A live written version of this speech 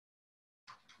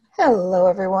Hello,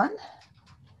 everyone,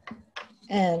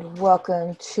 and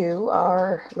welcome to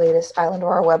our latest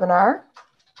Islandora webinar.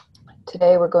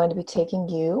 Today, we're going to be taking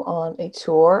you on a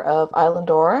tour of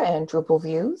Islandora and Drupal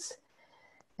Views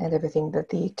and everything that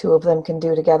the two of them can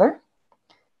do together.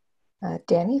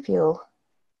 Danny, if you'll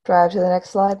drive to the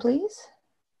next slide, please.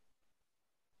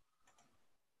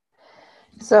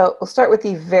 So we'll start with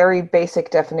the very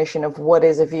basic definition of what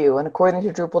is a view. And according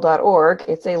to Drupal.org,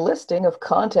 it's a listing of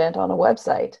content on a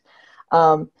website.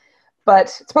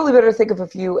 But it's probably better to think of a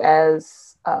view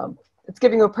as it's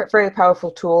giving you a very powerful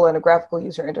tool and a graphical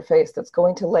user interface that's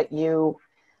going to let you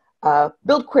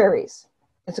build queries.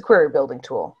 It's a query building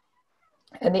tool.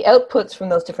 And the outputs from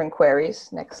those different queries,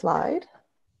 next slide,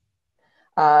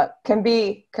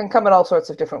 can come in all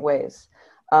sorts of different ways.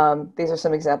 These are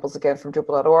some examples, again, from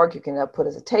Drupal.org. You can output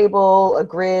as a table, a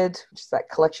grid, which is that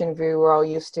collection view we're all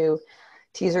used to,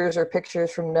 teasers or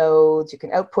pictures from nodes. You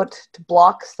can output to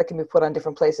blocks that can be put on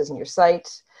different places in your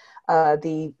site.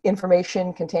 The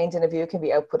information contained in a view can be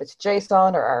outputted to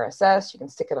JSON or RSS. You can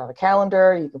stick it on a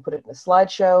calendar. You can put it in a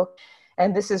slideshow.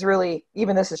 And this is really,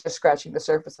 even this is just scratching the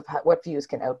surface of what views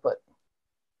can output.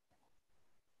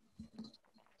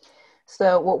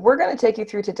 So what we're going to take you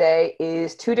through today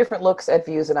is two different looks at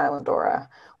views in Islandora.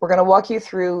 We're going to walk you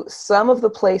through some of the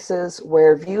places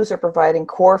where views are providing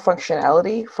core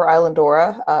functionality for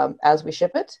Islandora as we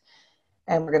ship it.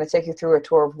 And we're going to take you through a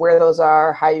tour of where those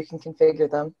are, how you can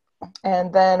configure them.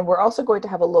 And then we're also going to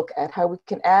have a look at how we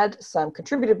can add some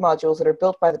contributed modules that are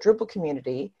built by the Drupal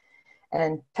community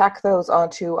and tack those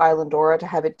onto Islandora to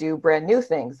have it do brand new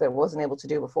things that it wasn't able to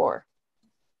do before.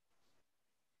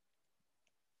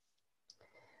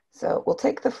 So we'll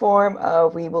take the form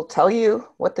of, we will tell you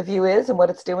what the view is and what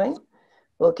it's doing.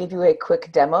 We'll give you a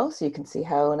quick demo so you can see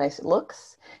how nice it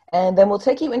looks. And then we'll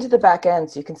take you into the back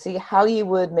end so you can see how you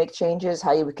would make changes,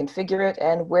 how you would configure it,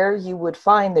 and where you would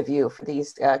find the view for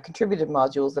these contributed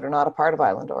modules that are not a part of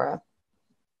Islandora.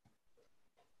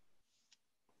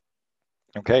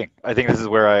 Okay, I think this is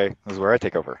where I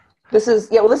take over. This is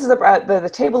the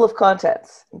table of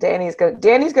contents. Danny's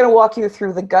gonna walk you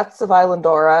through the guts of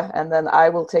Islandora, and then I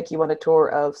will take you on a tour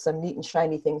of some neat and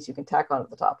shiny things you can tack on at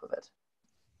the top of it.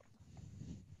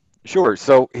 Sure.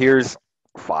 So here's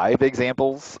 5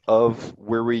 examples of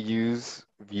where we use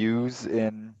views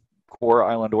in core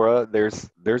Islandora.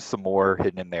 There's some more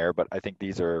hidden in there, but I think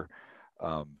these are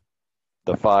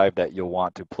the 5 that you'll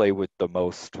want to play with the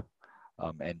most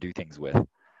and do things with.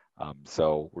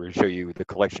 So we're going to show you the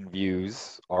collection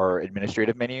views are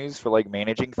administrative menus for like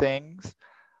managing things.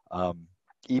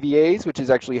 EVAs, which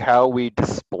is actually how we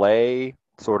display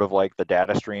sort of like the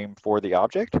data stream for the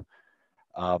object.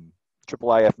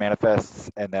 IIIF manifests,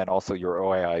 and then also your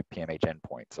OAI PMH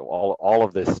endpoint. So all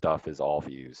of this stuff is all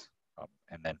views,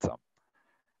 and then some.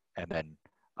 And then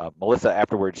Melissa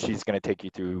afterwards, she's going to take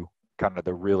you through kind of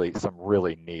some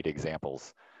really neat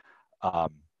examples.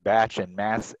 Batch and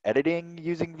mass editing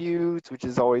using views, which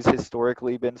has always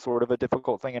historically been sort of a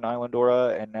difficult thing in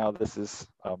Islandora, and now this is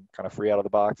kind of free out of the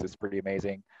box. It's pretty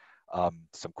amazing.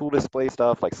 Some cool display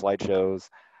stuff like slideshows,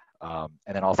 and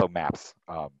then also maps,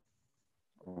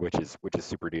 which is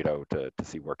super neato to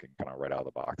see working kind of right out of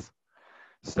the box.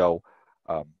 So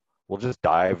we'll just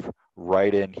dive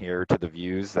right in here to the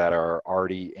views that are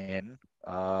already in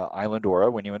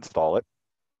Islandora when you install it.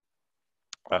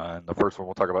 And the first one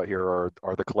we'll talk about here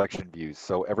are the collection views.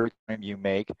 So every time you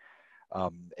make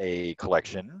a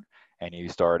collection and you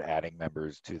start adding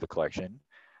members to the collection,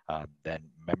 then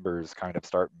members kind of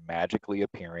start magically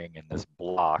appearing in this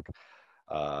block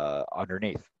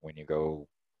underneath when you go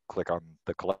click on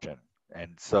the collection.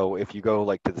 And so if you go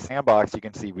like to the sandbox, you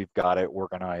can see we've got it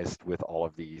organized with all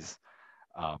of these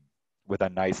with a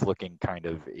nice looking kind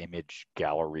of image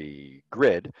gallery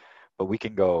grid. But we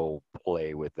can go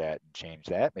play with that and change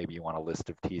that. Maybe you want a list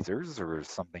of teasers or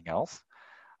something else.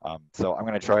 So I'm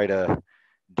going to try to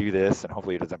do this, and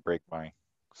hopefully it doesn't break my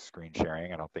screen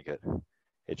sharing. I don't think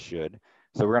it should.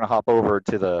 So we're going to hop over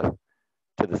to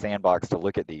the sandbox to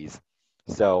look at these.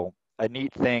 So a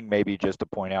neat thing maybe just to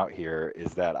point out here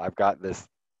is that I've got this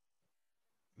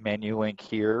menu link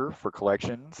here for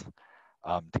collections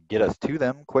to get us to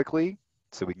them quickly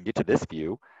so we can get to this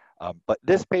view. But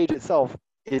this page itself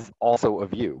is also a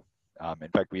view. In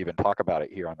fact, we even talk about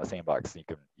it here on the sandbox. You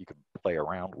can play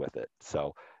around with it.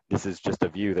 So this is just a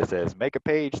view that says make a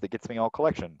page that gets me all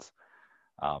collections.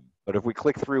 But if we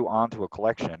click through onto a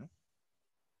collection,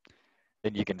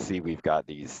 then you can see we've got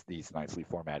these nicely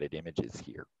formatted images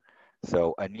here.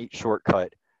 So a neat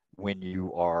shortcut when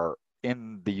you are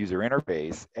in the user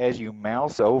interface, as you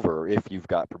mouse over, if you've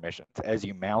got permissions, as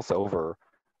you mouse over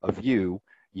a view,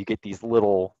 you get these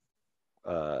little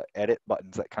edit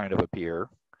buttons that kind of appear.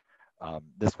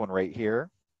 This one right here.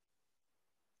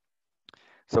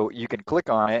 So you can click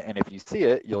on it, and if you see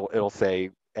it, it'll say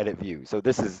edit view. So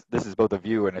this is both a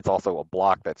view and it's also a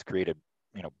block that's created,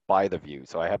 by the view.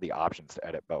 So I have the options to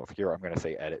edit both. Here I'm going to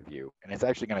say edit view, and it's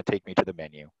actually going to take me to the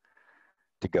menu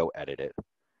to go edit it.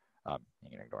 You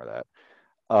can ignore that.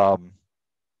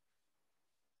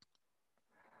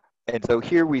 And so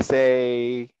here we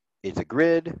say it's a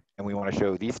grid, and we want to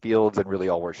show these fields, and really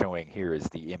all we're showing here is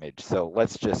the image. So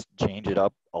let's just change it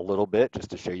up a little bit just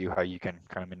to show you how you can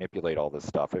kind of manipulate all this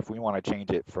stuff. If we want to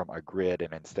change it from a grid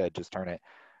and instead just turn it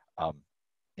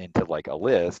into like a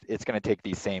list, it's going to take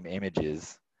these same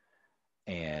images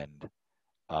and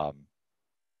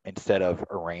instead of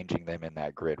arranging them in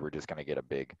that grid, we're just going to get a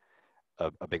big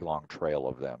long trail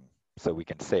of them. So we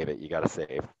can save it. You got to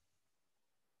save.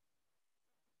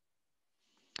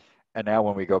 And now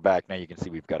when we go back, now you can see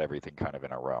we've got everything kind of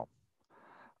in a row.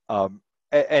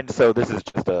 And so this is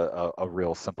just a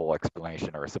real simple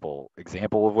explanation or a simple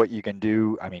example of what you can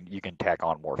do. I mean, you can tack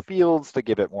on more fields to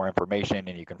give it more information,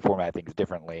 and you can format things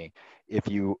differently. If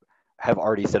you have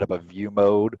already set up a view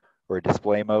mode or a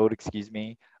display mode, excuse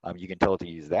me, you can tell it to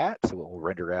use that. So it will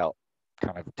render out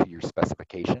kind of to your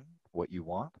specification what you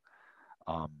want.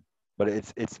 But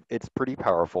it's pretty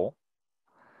powerful.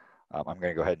 I'm going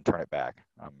to go ahead and turn it back.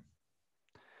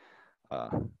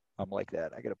 I'm like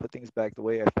that. I got to put things back the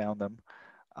way I found them.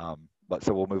 But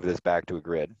so we'll move this back to a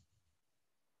grid.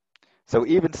 So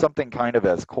even something kind of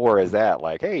as core as that,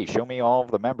 like, hey, show me all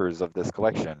of the members of this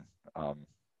collection.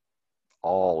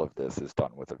 All of this is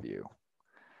done with a view.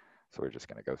 So we're just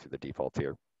going to go through the defaults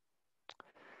here.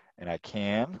 And I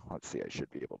can, let's see, I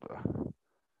should be able to.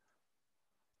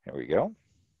 Here we go.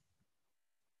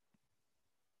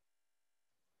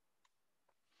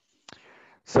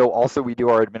 So also we do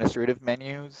our administrative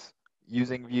menus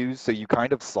using views. So you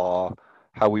kind of saw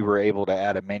how we were able to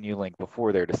add a menu link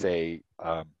before there to say,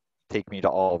 take me to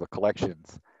all the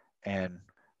collections. And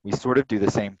we sort of do the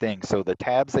same thing. So the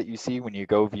tabs that you see when you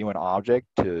go view an object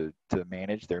to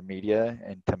manage their media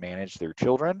and to manage their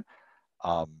children,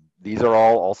 these are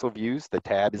all also views. The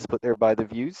tab is put there by the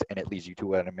views, and it leads you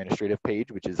to an administrative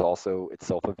page, which is also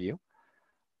itself a view.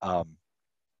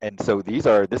 And so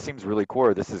this seems really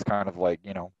core. This is kind of like,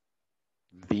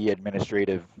 the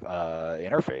administrative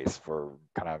interface for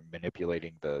kind of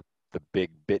manipulating the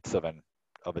big bits of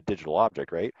a digital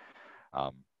object, right?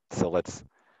 So let's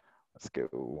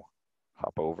go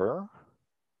hop over.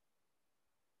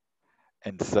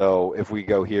 And so if we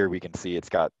go here, we can see it's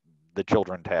got the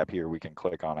children tab here. We can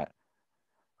click on it,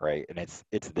 right? And it's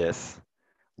this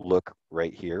look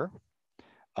right here.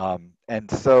 And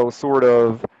so sort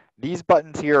of these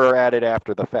buttons here are added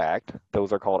after the fact.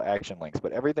 Those are called action links,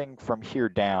 but everything from here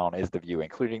down is the view,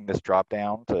 including this drop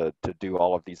down to do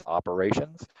all of these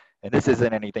operations. And this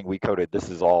isn't anything we coded. This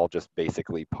is all just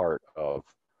basically part of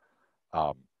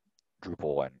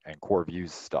Drupal and core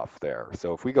views stuff there.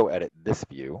 So if we go edit this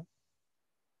view,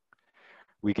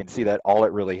 we can see that all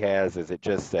it really has is it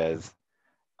just says,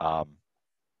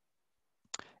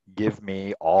 give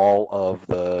me all of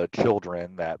the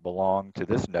children that belong to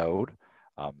this node.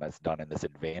 That's done in this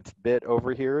advanced bit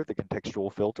over here, the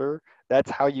contextual filter.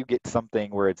 That's how you get something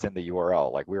where it's in the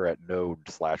URL. Like we're at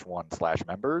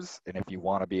node/1/members. And if you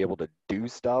want to be able to do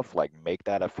stuff like make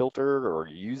that a filter or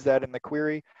use that in the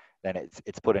query, then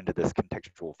it's put into this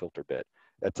contextual filter bit.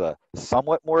 That's a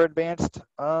somewhat more advanced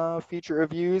feature of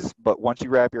views, but once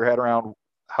you wrap your head around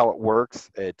how it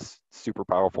works, it's super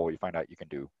powerful. You find out you can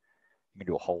do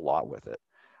a whole lot with it.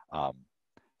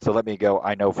 So let me go.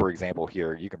 I know, for example,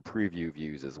 here, you can preview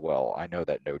views as well. I know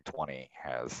that node 20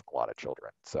 has a lot of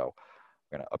children. So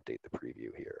I'm going to update the preview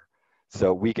here.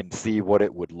 So we can see what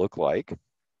it would look like.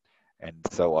 And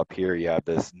so up here, you have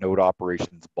this node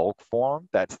operations bulk form.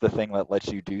 That's the thing that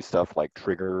lets you do stuff like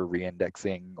trigger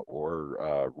reindexing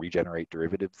or regenerate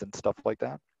derivatives and stuff like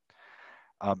that.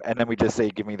 And then we just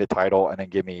say, give me the title and then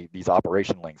give me these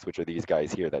operation links, which are these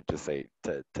guys here that just say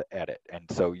to edit. And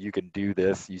so you can do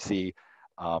this. You see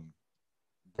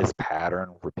this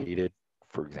pattern repeated.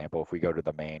 For example, if we go to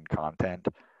the main content,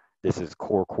 this is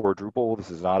core Drupal. This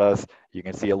is not us. You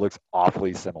can see it looks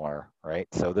awfully similar, right?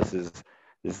 So this is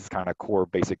kind of core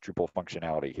basic Drupal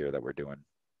functionality here that we're doing.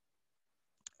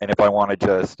 And if I want to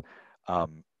just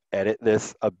edit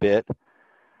this a bit,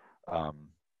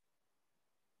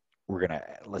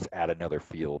 let's add another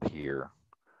field here.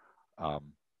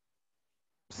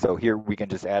 So here we can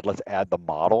just let's add the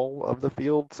model of the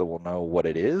field so we'll know what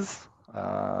it is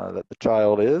that the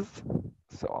child is.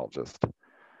 So I'll just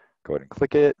go ahead and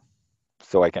click it.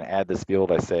 So I can add this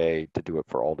field, I say, to do it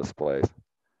for all displays.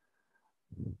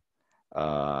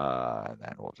 And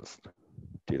then we'll just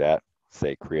do that.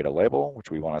 Say create a label,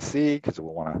 which we want to see because we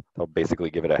want to, they'll basically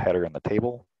give it a header in the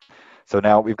table. So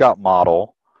now we've got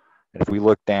model. And if we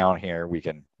look down here, we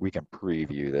can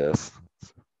preview this.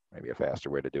 It's maybe a faster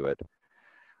way to do it.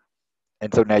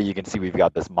 And so now you can see we've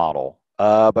got this model,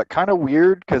 but kind of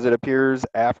weird because it appears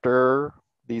after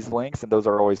these links, and those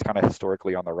are always kind of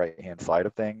historically on the right-hand side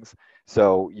of things.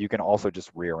 So you can also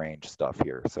just rearrange stuff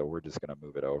here. So we're just going to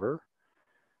move it over,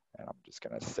 and I'm just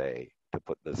going to say to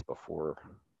put this before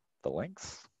the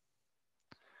links.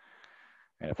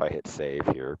 And if I hit save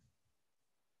here,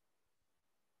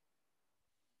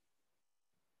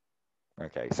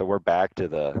 okay, so we're back to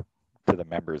the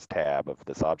members tab of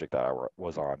this object that I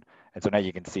was on. And so now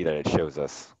you can see that it shows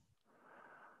us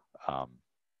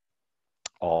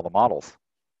all the models.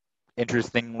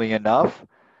 Interestingly enough,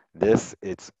 this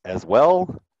it's as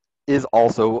well is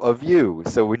also a view.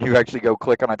 So when you actually go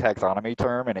click on a taxonomy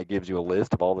term and it gives you a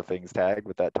list of all the things tagged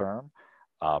with that term,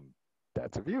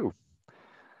 that's a view.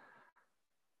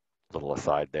 Little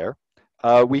aside there.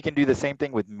 We can do the same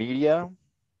thing with media.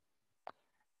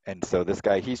 And so this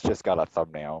guy, he's just got a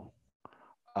thumbnail.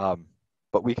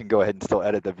 But we can go ahead and still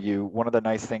edit the view. One of the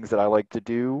nice things that I like to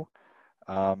do,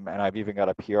 and I've even got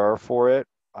a PR for it,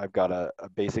 I've got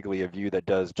basically a view that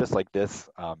does just like this,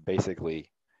 basically,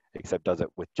 except does it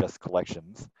with just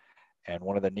collections. And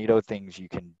one of the neato things you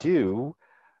can do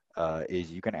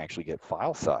is you can actually get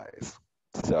file size.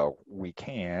 So we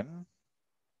can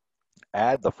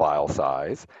add the file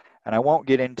size, and I won't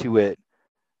get into it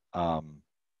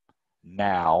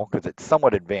now because it's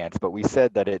somewhat advanced, but we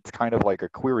said that it's kind of like a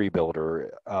query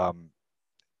builder.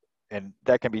 And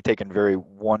that can be taken very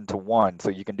one-to-one. So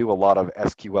you can do a lot of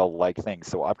SQL-like things.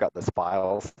 So I've got this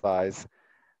file size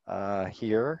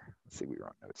here. Let's see, we were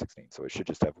on node 16, so it should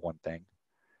just have one thing.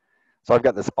 So I've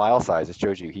got this file size. It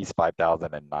shows you he's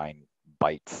 5,009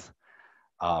 bytes.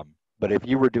 But if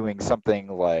you were doing something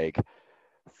like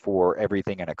for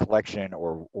everything in a collection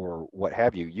or what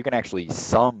have you, you can actually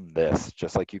sum this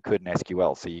just like you could in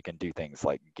SQL. So you can do things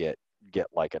like get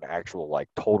like an actual like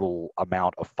total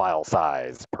amount of file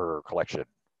size per collection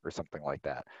or something like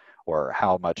that, or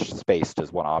how much space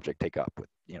does one object take up with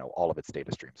all of its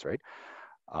data streams, right?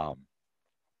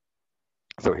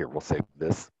 So here we'll save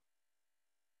this,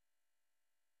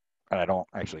 and I don't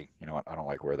actually, I don't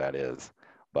like where that is,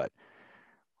 but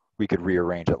we could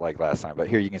rearrange it like last time. But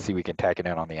here you can see we can tack it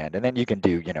in on the end, and then you can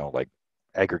do like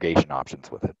aggregation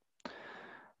options with it.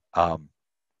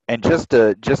 And just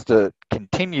to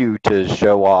continue to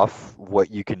show off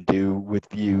what you can do with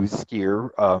views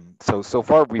here. So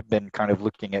far we've been kind of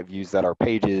looking at views that are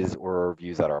pages or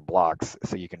views that are blocks,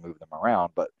 so you can move them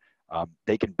around, but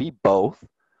they can be both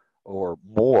or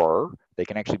more. They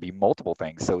can actually be multiple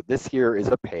things. So this here is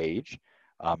a page,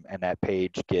 and that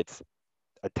page gets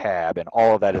a tab, and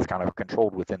all of that is kind of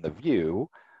controlled within the view.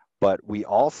 But we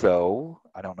also,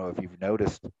 I don't know if you've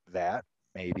noticed that,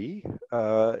 maybe,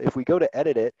 if we go to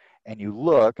edit it and you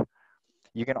look,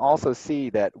 you can also see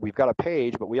that we've got a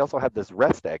page, but we also have this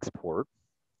REST export.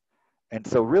 And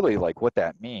so really like what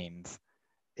that means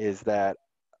is that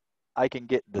I can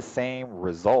get the same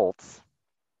results.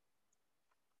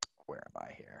 Where am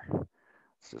I here?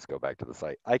 Let's just go back to the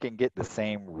site. I can get the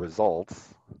same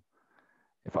results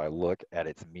if I look at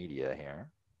its media here.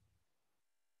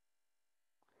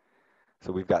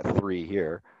 So we've got 3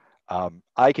 here.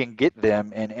 I can get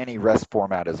them in any REST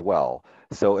format as well.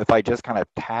 So if I just kind of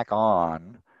tack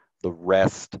on the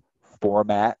REST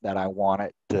format that I want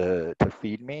it to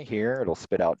feed me here, it'll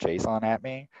spit out JSON at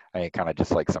me. I mean, kind of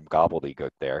just like some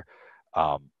gobbledygook there.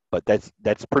 But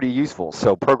that's pretty useful.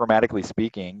 So programmatically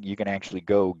speaking, you can actually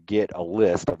go get a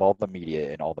list of all the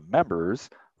media and all the members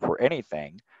for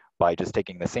anything by just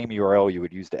taking the same URL you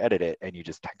would use to edit it, and you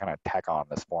just kind of tack on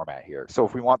this format here. So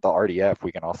if we want the RDF,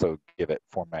 we can also give it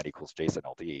format equals JSON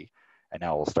LD, and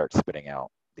now we'll start spitting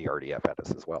out the RDF at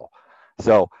us as well.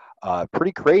 So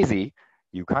pretty crazy.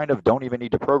 You kind of don't even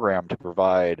need to program to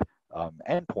provide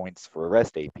endpoints for a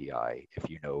REST API if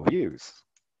you know views,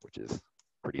 which is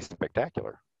pretty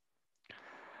spectacular.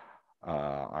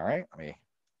 All right, let me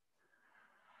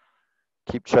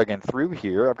keep chugging through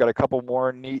here. I've got a couple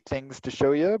more neat things to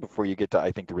show you before you get to,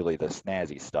 I think, really the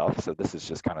snazzy stuff. So this is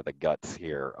just kind of the guts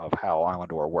here of how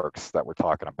Islandora works that we're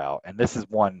talking about. And this is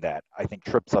one that I think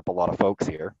trips up a lot of folks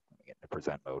here. Let me get into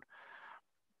present mode,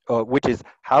 which is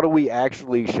how do we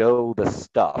actually show the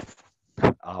stuff?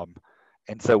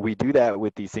 And so we do that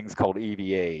with these things called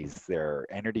EVAs. They're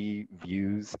entity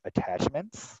views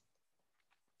attachments.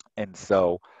 And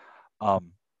so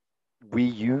we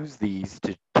use these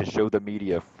to show the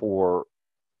media for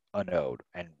a node,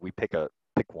 and we pick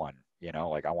one. You know,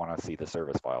 like I want to see the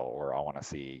service file, or I want to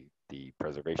see the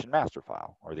preservation master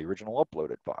file, or the original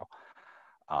uploaded file.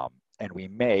 And we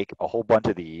make a whole bunch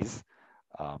of these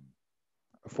um,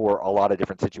 for a lot of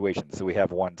different situations. So we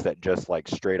have ones that just like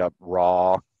straight up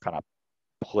raw kind of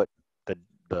put the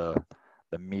the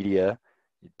the media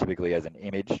typically as an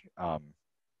image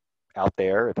out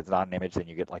there. If it's not an image, then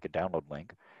you get like a download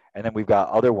link. And then we've got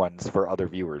other ones for other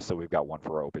viewers. So we've got one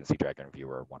for our OpenSeaDragon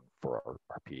viewer, one for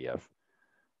our PDF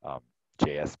um,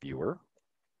 JS viewer.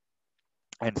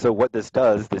 And so what this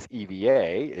does, this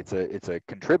EVA, it's a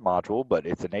contrib module, but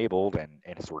it's enabled and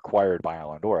it's required by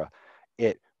Islandora.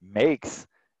 It makes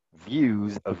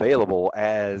views available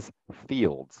as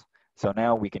fields. So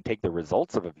now we can take the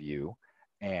results of a view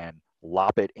and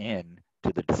lop it in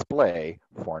to the display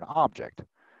for an object.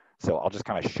 So I'll just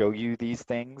kind of show you these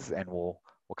things, and we'll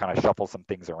kind of shuffle some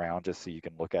things around just so you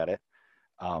can look at it.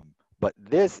 But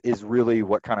this is really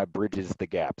what kind of bridges the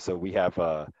gap. So we have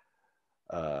a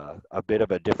bit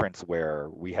of a difference where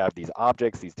we have these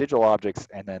objects, these digital objects,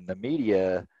 and then the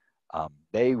media,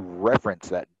 they reference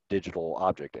that digital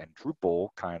object, and Drupal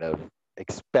kind of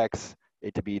expects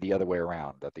it to be the other way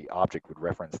around, that the object would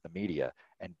reference the media.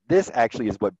 And this actually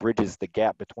is what bridges the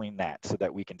gap between that, so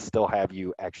that we can still have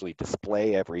you actually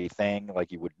display everything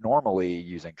like you would normally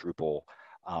using Drupal,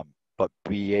 but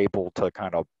be able to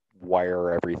kind of wire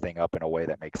everything up in a way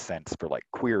that makes sense for like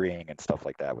querying and stuff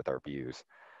like that with our views.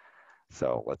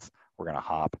 So we're gonna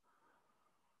hop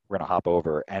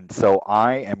over. And so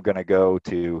I am gonna go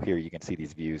to here, you can see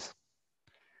these views.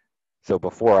 So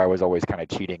before I was always kind of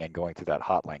cheating and going through that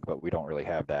hot link, but we don't really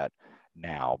have that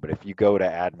now. But if you go to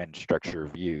admin structure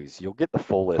views, you'll get the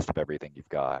full list of everything you've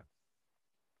got.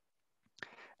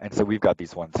 And so we've got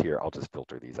these ones here. I'll just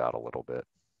filter these out a little bit.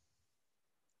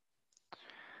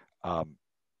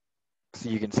 So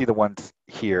you can see the ones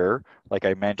here, like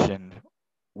I mentioned,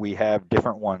 we have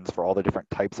different ones for all the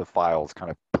different types of files kind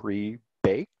of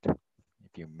pre-baked.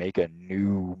 If you make a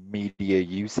new media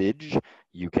usage,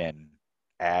 you can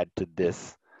add to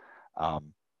this.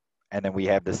 And then we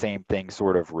have the same thing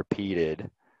sort of repeated,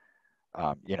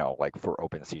 you know, like for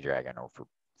OpenSeaDragon or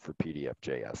for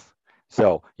PDF.js.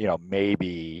 So, you know,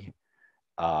 maybe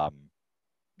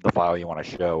the file you want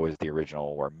to show is the original,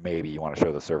 or maybe you want to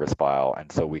show the service file.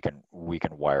 And so we can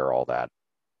wire all that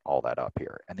up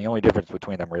here. And the only difference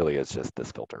between them really is just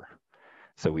this filter.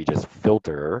 So we just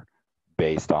filter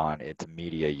based on its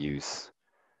media use,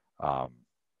 the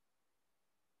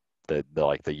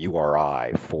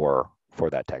URI for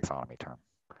that taxonomy term.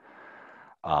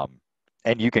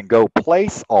 And you can go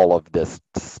place all of this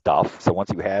stuff. So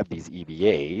once you have these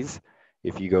EVAs,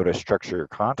 if you go to structure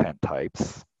content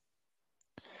types,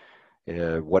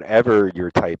 whatever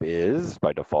your type is,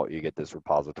 by default, you get this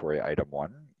repository item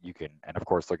one. You can, and of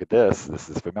course, look at this. This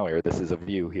is familiar. This is a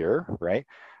view here, right?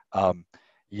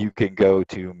 You can go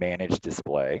to manage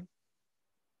display.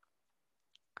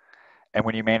 And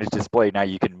when you manage display, now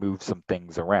you can move some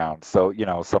things around. So, you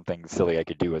know, something silly I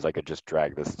could do is I could just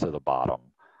drag this to the bottom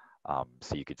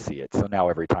so you could see it. So now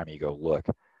every time you go look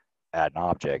at an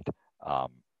object,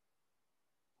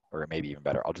 or maybe even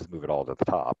better, I'll just move it all to the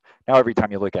top. Now, every time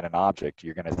you look at an object,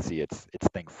 you're going to see its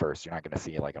thing first. You're not going to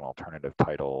see like an alternative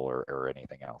title or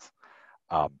anything else.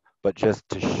 But just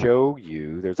to show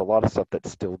you, there's a lot of stuff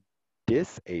that's still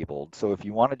disabled. So if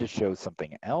you wanted to show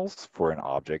something else for an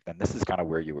object, then this is kind of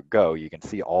where you would go. You can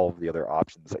see all of the other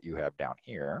options that you have down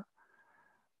here.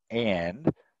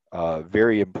 And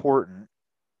very important,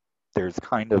 there's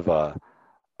kind of a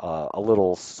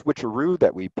little switcheroo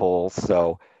that we pull.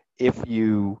 So if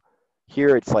you,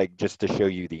 here it's like just to show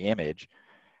you the image.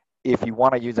 If you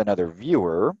want to use another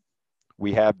viewer,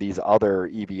 we have these other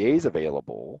EVAs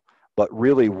available, but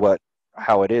really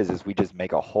how it is we just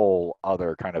make a whole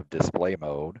other kind of display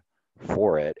mode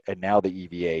for it. And now the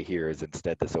EVA here is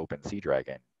instead this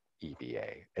OpenSeaDragon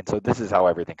EVA. And so this is how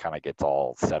everything kind of gets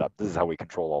all set up. This is how we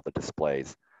control all the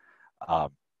displays.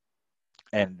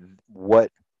 And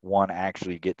what one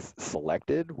actually gets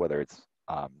selected, whether it's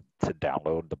to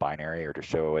download the binary or to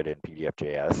show it in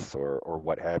PDF.js or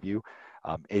what have you,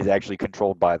 is actually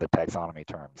controlled by the taxonomy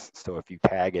terms. So if you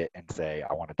tag it and say,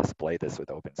 I want to display this with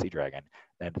OpenSeaDragon,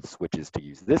 then it switches to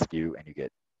use this view and you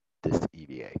get this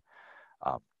EVA.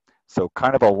 So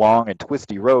kind of a long and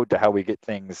twisty road to how we get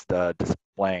things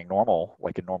displaying normal,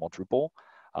 like in normal Drupal.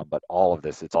 But all of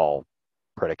this, it's all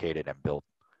predicated and built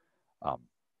on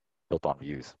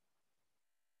views.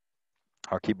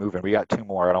 I'll keep moving. We got two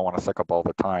more. I don't want to suck up all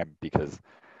the time because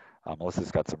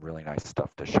Melissa's got some really nice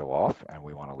stuff to show off, and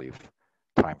we want to leave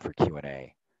time for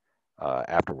Q&A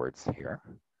afterwards here.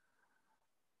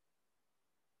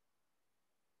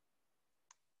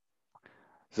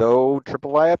 So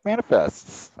IIIF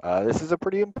manifests. This is a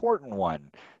pretty important one.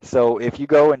 So if you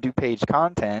go and do page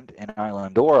content in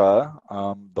Islandora,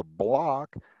 the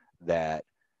block that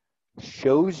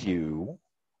shows you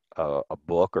a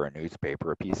book or a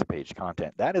newspaper, a piece of page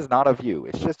content, that is not a view.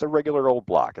 It's just a regular old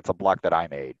block. It's a block that I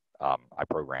made. I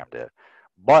programmed it.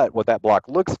 But what that block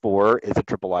looks for is a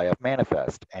IIIF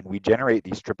manifest, and we generate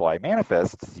these III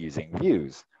manifests using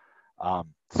views.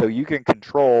 So you can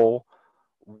control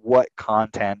what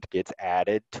content gets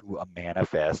added to a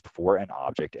manifest for an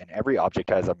object, and every object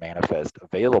has a manifest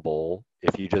available.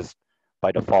 If you just,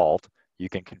 by default, you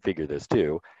can configure this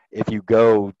too. If you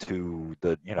go to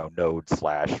the node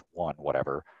 /1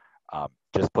 whatever,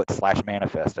 just put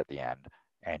 /manifest at the end,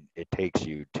 and it takes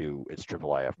you to its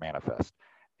IIIF manifest.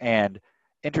 And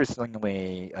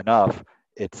interestingly enough,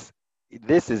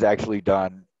 this is actually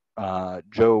done.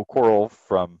 Joe Corral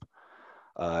from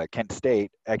Kent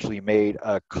State actually made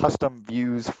a custom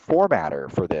views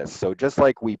formatter for this. So just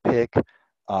like we pick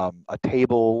a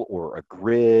table or a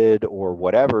grid or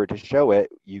whatever to show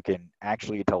it, you can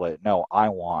actually tell it, no, I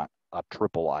want a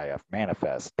IIIF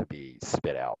manifest to be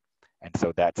spit out. And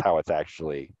so that's how it's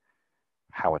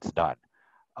done.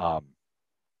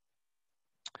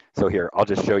 So here, I'll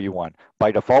just show you one.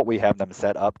 By default, we have them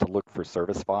set up to look for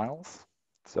service files.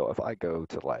 So if I go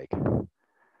to like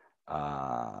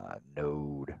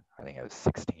node, I think it was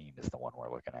 16 is the one we're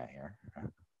looking at here.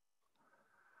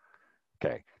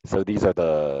 Okay, so this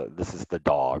is the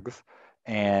dogs.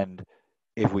 And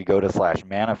if we go to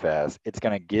 /manifest, it's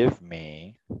going to give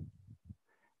me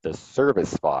the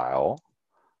service file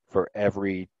for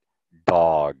every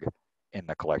dog in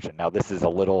the collection. Now, this is a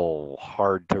little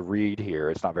hard to read here.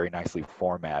 It's not very nicely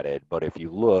formatted, but if you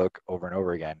look over and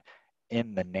over again,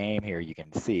 in the name here, you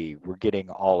can see we're getting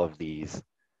all of these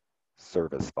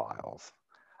service files,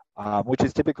 which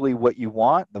is typically what you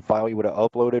want. The file you would have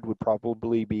uploaded would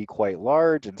probably be quite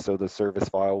large, and so the service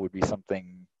file would be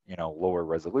something, lower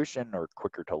resolution or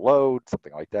quicker to load,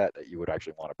 something like that you would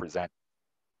actually want to present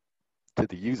to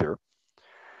the user.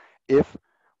 If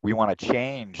we want to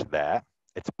change that,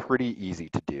 it's pretty easy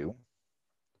to do.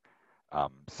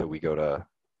 So we go to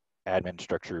admin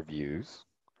structure views,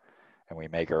 and we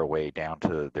make our way down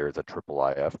to, there's a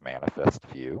IIIF manifest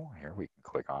view. Here, we can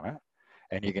click on it.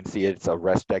 And you can see it's a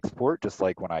REST export, just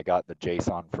like when I got the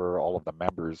JSON for all of the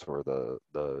members for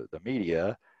the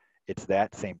media. It's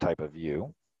that same type of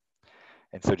view.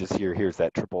 And so just here's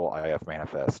that IIIF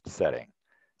manifest setting.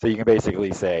 So you can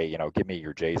basically say, give me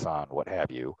your JSON, what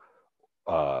have you,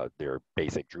 their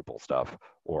basic Drupal stuff,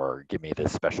 or give me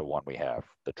this special one we have,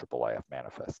 the IIIF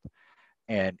manifest.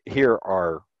 And here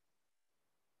our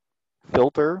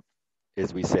filter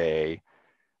is, we say,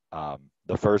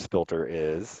 the first filter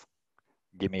is,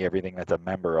 give me everything that's a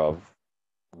member of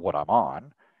what I'm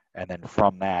on, and then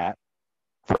from that,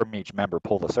 from each member,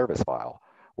 pull the service file.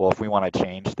 Well, if we want to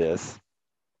change this,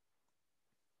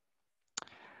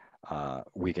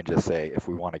 we can just say, if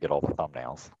we want to get all the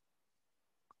thumbnails,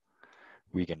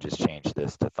 we can just change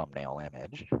this to thumbnail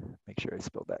image. Make sure I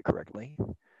spelled that correctly.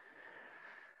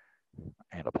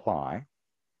 And apply.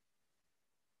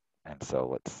 And so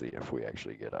let's see if we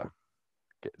actually get a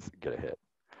hit.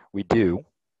 We do.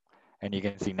 And you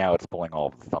can see now it's pulling all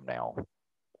of the thumbnail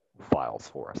files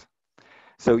for us.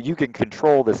 So you can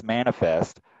control this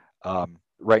manifest.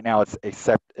 Right now it's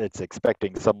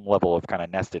expecting some level of kind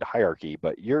of nested hierarchy,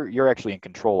 but you're actually in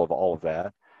control of all of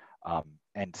that.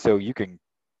 And so you can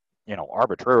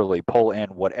arbitrarily pull in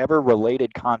whatever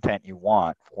related content you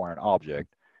want for an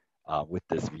object with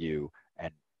this view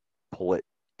and pull it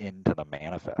into the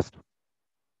manifest.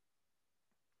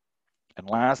 And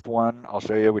last one I'll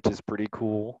show you, which is pretty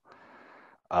cool,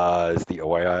 is the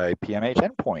OAI PMH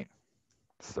endpoint.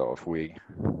 So if we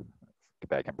get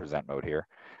back in present mode here.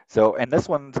 So, and this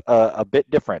one's a bit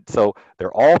different. So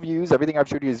they're all views, everything I've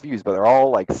showed you is views, but they're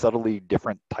all like subtly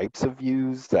different types of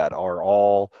views that are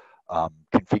all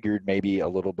configured maybe a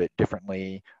little bit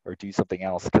differently or do something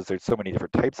else, because there's so many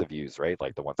different types of views, right?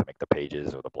 Like the ones that make the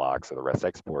pages or the blocks or the REST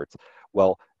exports.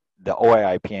 Well, the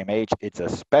OAI PMH, it's a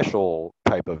special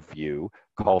type of view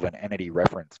called an entity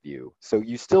reference view. So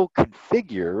you still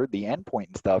configure the endpoint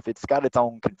and stuff. It's got its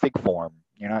own config form.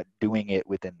 You're not doing it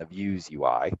within the views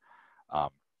UI.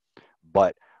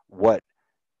 But what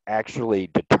actually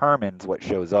determines what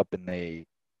shows up in the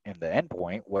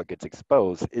endpoint, what gets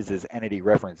exposed, is this entity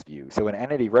reference view. So an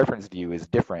entity reference view is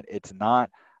different. It's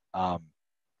not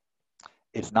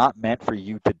meant for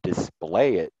you to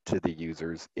display it to the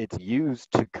users. It's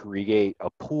used to create a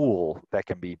pool that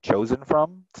can be chosen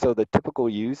from. So the typical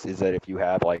use is that if you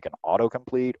have like an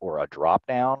autocomplete or a drop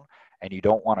down and you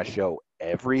don't want to show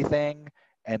everything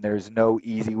and there's no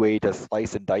easy way to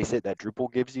slice and dice it that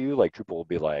Drupal gives you. Like Drupal will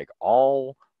be like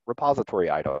all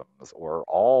repository items or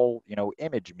all,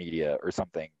 image media or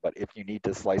something. But if you need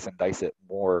to slice and dice it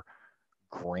more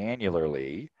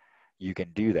granularly, you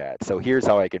can do that. So here's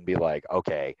how I can be like,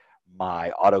 okay,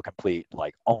 my autocomplete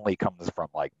like only comes from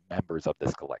like members of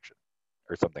this collection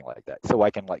or something like that. So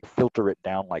I can like filter it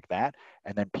down like that,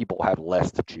 and then people have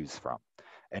less to choose from.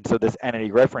 And so this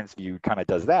entity reference view kind of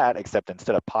does that, except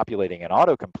instead of populating an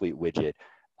autocomplete widget,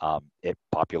 it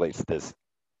populates this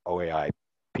OAI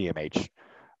PMH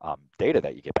data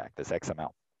that you get back, this XML.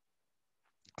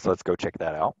 So let's go check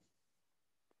that out.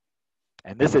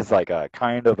 And this is like a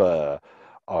kind of a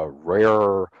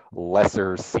rare,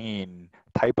 lesser seen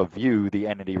type of view, the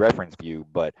entity reference view,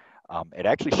 but it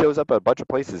actually shows up a bunch of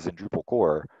places in Drupal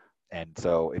core. And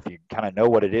so if you kind of know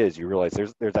what it is, you realize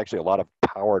there's actually a lot of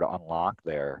power to unlock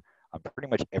there. Pretty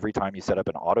much every time you set up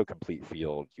an autocomplete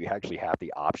field, you actually have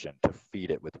the option to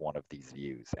feed it with one of these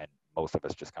views, and most of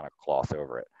us just kind of gloss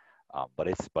over it. But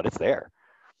it's there.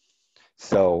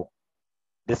 So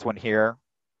this one here,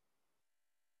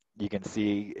 you can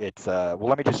see it's, well,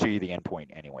 let me just show you the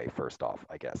endpoint anyway, first off,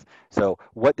 I guess. So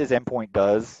what this endpoint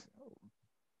does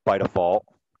by default,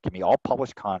 give me all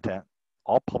published content,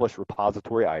 all published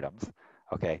repository items,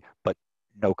 okay, but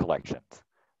no collections,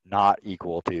 not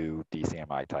equal to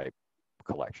DCMI type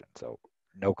collection, so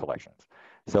no collections.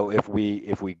 So if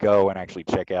we go and actually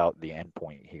check out the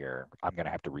endpoint here, I'm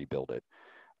gonna have to rebuild it.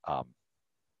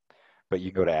 But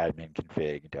you can go to admin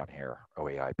config down here,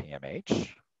 OAI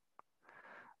PMH.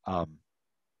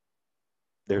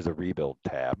 There's a rebuild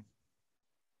tab.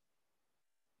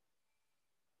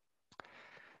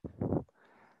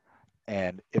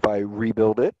 And if I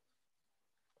rebuild it,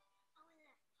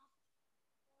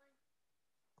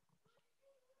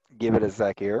 give it a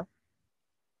sec here.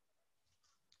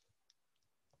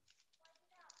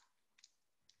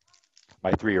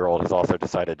 My 3-year-old has also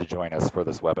decided to join us for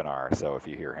this webinar, so if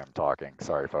you hear him talking,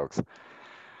 sorry folks.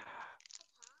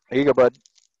 There you go, bud.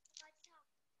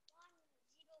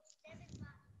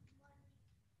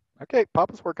 Okay,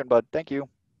 Papa's working, bud. Thank you.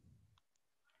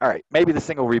 All right, maybe the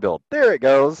single rebuild. There it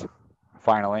goes.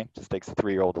 Finally, just takes a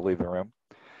 3-year-old to leave the room.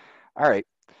 All right,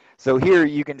 so here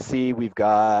you can see we've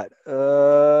got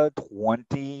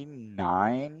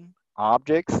 29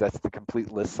 objects. That's the complete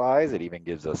list size. It even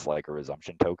gives us like a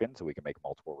resumption token, so we can make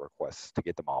multiple requests to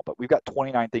get them all. But we've got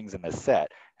 29 things in this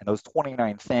set, and those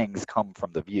 29 things come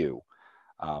from the view.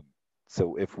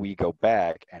 So if we go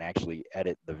back and actually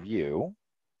edit the view,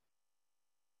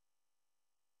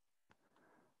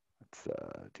 let's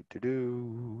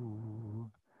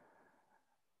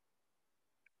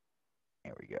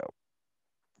There we go.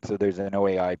 So there's an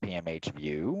OAI PMH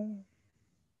view.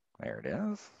 There it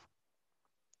is.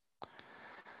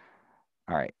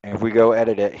 All right, and if we go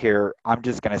edit it here, I'm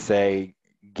just gonna say,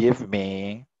 give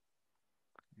me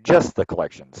just the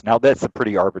collections. Now that's a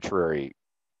pretty arbitrary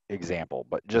example,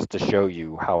 but just to show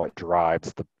you how it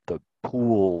drives the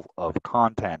pool of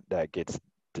content that gets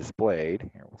displayed.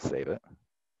 Here, we'll save it.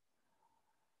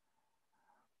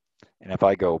 And if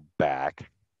I go back,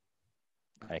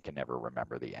 I can never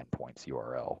remember the endpoints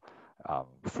URL.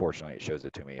 Fortunately, it shows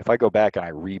it to me. If I go back and I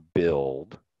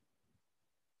rebuild,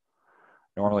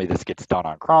 normally this gets done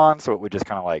on cron, so it would just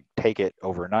kind of like take it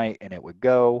overnight and it would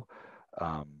go.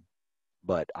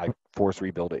 But I force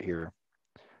rebuild it here.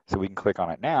 So we can click on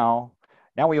it now.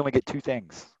 Now we only get 2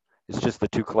 things. It's just the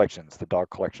 2 collections, the dog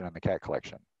collection and the cat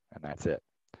collection, and that's it.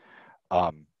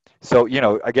 So,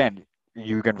 again,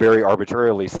 you can very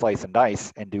arbitrarily slice and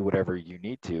dice and do whatever you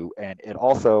need to. And it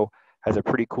also has a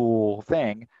pretty cool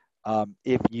thing.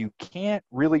 If you can't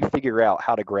really figure out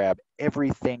how to grab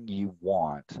everything you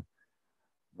want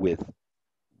with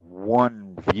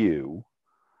one view,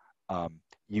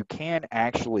 you can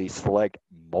actually select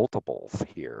multiples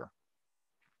here,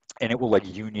 and it will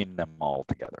like union them all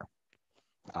together.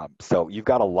 So you've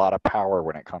got a lot of power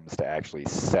when it comes to actually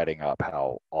setting up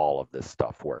how all of this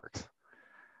stuff works.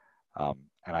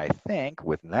 And I think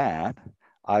with that,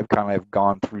 I've kind of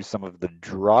gone through some of the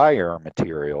drier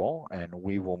material, and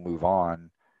we will move on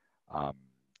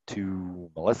to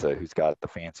Melissa, who's got the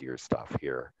fancier stuff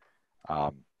here.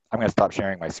 I'm going to stop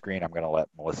sharing my screen. I'm going to let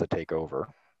Melissa take over.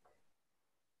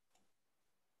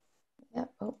 Yep.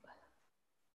 Oh.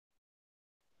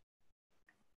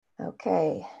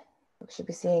 Okay. We should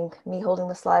be seeing me holding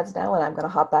the slides now, and I'm going to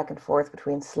hop back and forth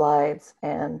between slides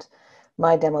and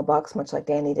my demo box, much like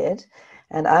Danny did.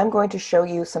 And I'm going to show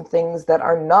you some things that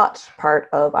are not part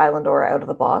of Islandora out of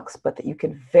the box, but that you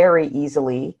can very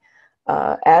easily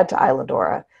add to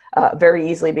Islandora. Very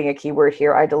easily being a keyword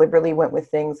here. I deliberately went with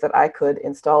things that I could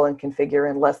install and configure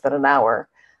in less than an hour.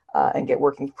 and get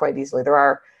working quite easily.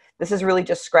 This is really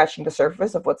just scratching the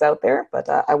surface of what's out there, but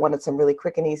I wanted some really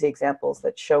quick and easy examples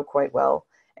that show quite well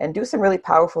and do some really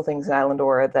powerful things in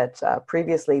Islandora that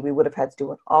previously we would have had to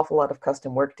do an awful lot of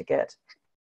custom work to get.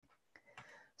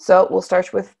 So we'll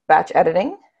start with batch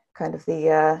editing, kind of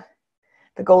the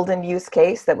golden use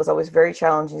case that was always very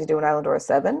challenging to do in Islandora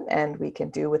 7, and we can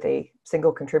do with a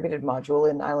single contributed module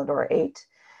in Islandora 8.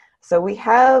 So we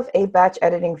have a batch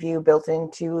editing view built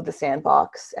into the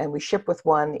sandbox, and we ship with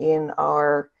one in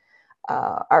our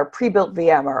pre-built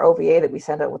VM, our OVA that we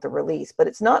send out with the release, but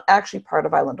it's not actually part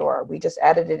of Islandora. We just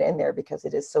added it in there because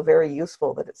it is so very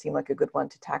useful that it seemed like a good one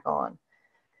to tack on.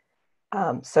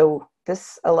 So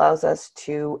this allows us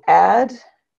to add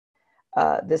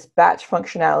this batch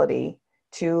functionality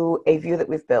to a view that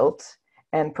we've built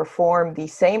and perform the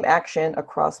same action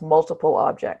across multiple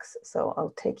objects. So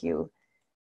I'll take you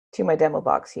to my demo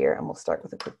box here, and we'll start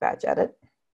with a quick batch edit.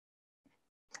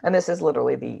 And this is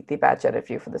literally the batch edit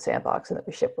view for the sandbox and that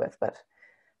we ship with, but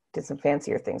did some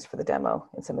fancier things for the demo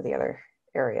in some of the other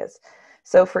areas.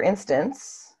 So for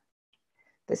instance,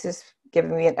 this is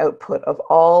giving me an output of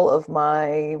all of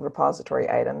my repository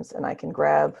items, and I can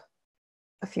grab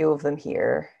a few of them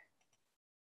here.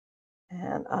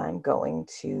 And I'm going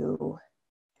to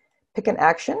pick an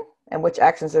action, and which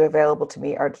actions are available to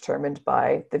me are determined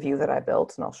by the view that I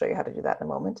built, and I'll show you how to do that in a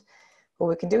moment. What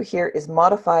we can do here is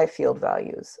modify field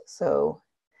values. So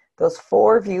those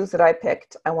 4 views that I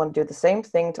picked, I want to do the same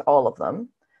thing to all of them.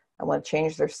 I want to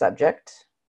change their subject,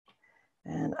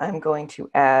 and I'm going to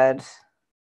add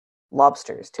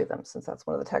lobsters to them, since that's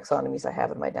one of the taxonomies I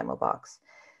have in my demo box.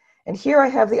 And here I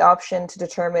have the option to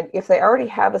determine if they already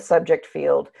have a subject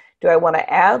field, do I want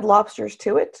to add lobsters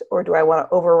to it, or do I want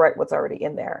to overwrite what's already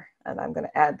in there? And I'm going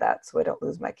to add that so I don't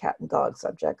lose my cat and dog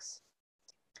subjects.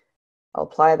 I'll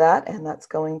apply that, and that's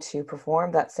going to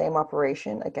perform that same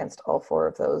operation against all 4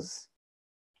 of those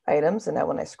items. And now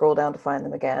when I scroll down to find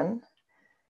them again,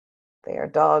 they are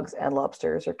dogs and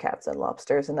lobsters, or cats and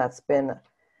lobsters, and that's been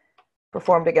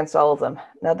performed against all of them.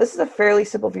 Now this is a fairly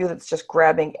simple view that's just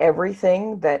grabbing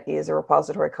everything that is a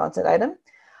repository content item.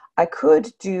 I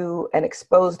could do an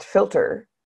exposed filter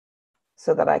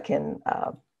so that I can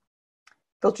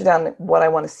filter down what I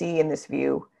want to see in this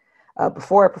view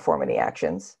before I perform any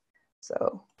actions.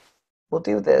 So we'll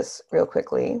do this real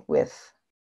quickly with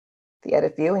the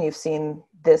edit view, and you've seen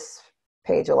this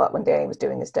page a lot when Danny was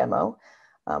doing his demo.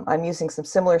 I'm using some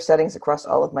similar settings across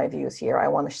all of my views here. I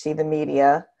want to see the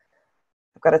media.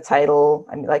 I've got a title.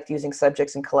 I like using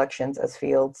subjects and collections as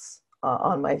fields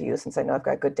on my view, since I know I've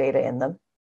got good data in them.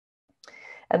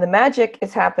 And the magic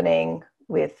is happening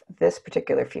with this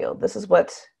particular field. This is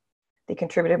what the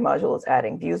contributed module is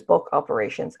adding, views bulk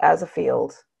operations as a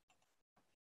field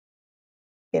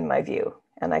in my view.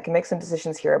 And I can make some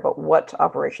decisions here about what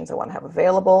operations I want to have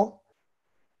available.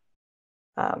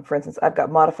 For instance, I've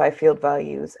got modify field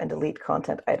values and delete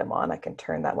content item on. I can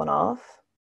turn that one off.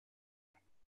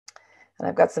 And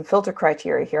I've got some filter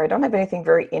criteria here. I don't have anything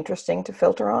very interesting to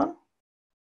filter on.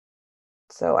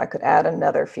 So I could add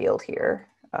another field here.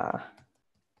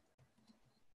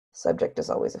 Subject is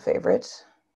always a favorite.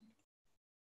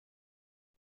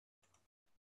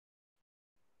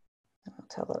 I'll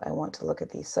tell it I want to look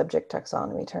at the subject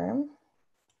taxonomy term.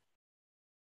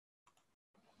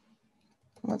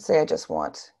 Let's say I just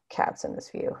want cats in this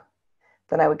view.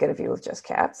 Then I would get a view with just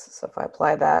cats. So if I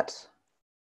apply that,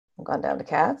 I've gone down to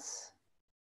cats.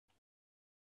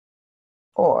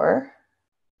 Or,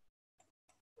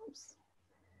 oops,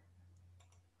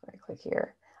 I click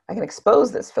here, I can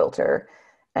expose this filter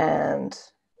and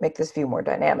make this view more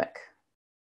dynamic.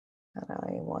 And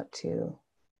I want to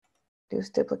reduce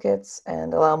duplicates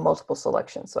and allow multiple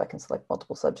selections, so I can select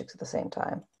multiple subjects at the same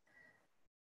time.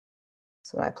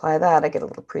 So when I apply that, I get a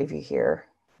little preview here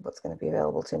of what's going to be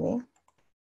available to me.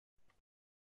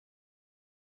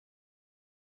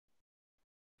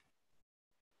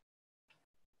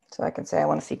 So I can say I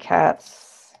want to see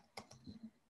cats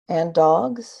and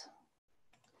dogs.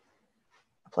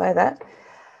 Apply that.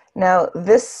 Now,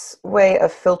 this way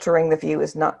of filtering the view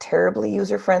is not terribly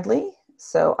user-friendly.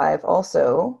 So I've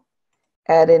also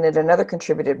added in another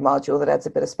contributed module that adds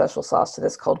a bit of special sauce to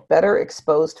this called Better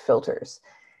Exposed Filters.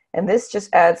 And this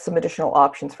just adds some additional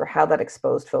options for how that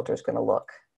exposed filter is going to look.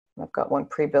 And I've got one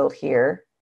pre-built here.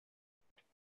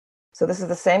 So this is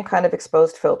the same kind of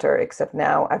exposed filter, except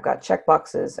now I've got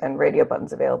checkboxes and radio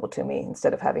buttons available to me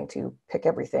instead of having to pick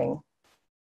everything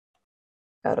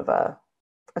out of a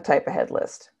type ahead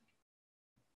list.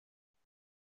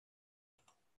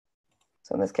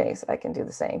 So in this case, I can do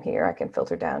the same here. I can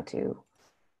filter down to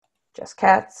just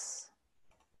cats.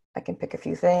 I can pick a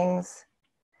few things.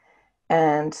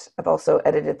 And I've also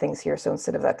edited things here. So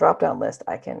instead of that drop-down list,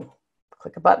 I can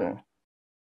click a button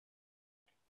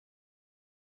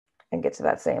and get to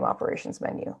that same operations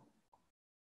menu.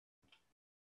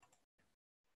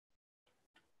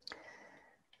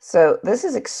 So this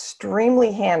is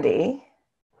extremely handy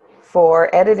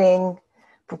for editing,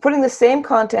 for putting the same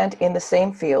content in the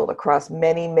same field across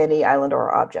many, many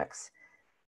Islandora objects.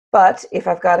 But if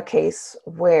I've got a case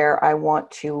where I want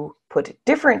to put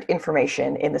different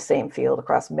information in the same field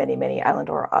across many, many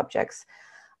Islandora objects,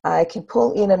 I can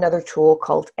pull in another tool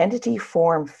called Entity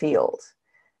Form Field.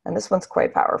 And this one's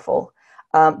quite powerful.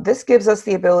 This gives us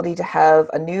the ability to have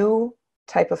a new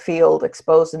type of field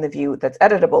exposed in the view that's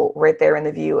editable right there in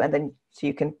the view. And then so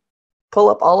you can pull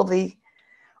up all of the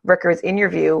records in your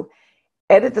view,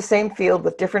 edit the same field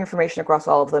with different information across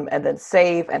all of them, and then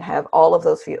save and have all of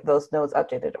those nodes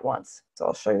updated at once. So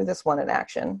I'll show you this one in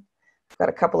action. I've got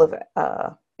a couple of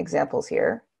examples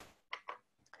here.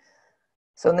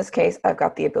 So in this case, I've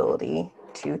got the ability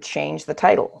to change the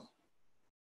title.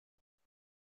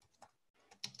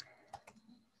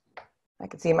 I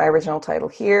can see my original title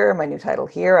here, my new title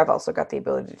here. I've also got the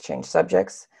ability to change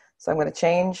subjects. So I'm going to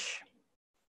change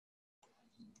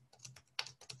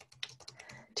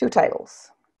 2 titles.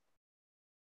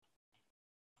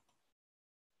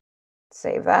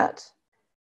 Save that.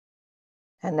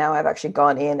 And now I've actually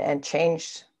gone in and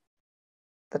changed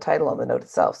the title on the node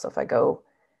itself. So if I go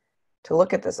to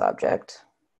look at this object,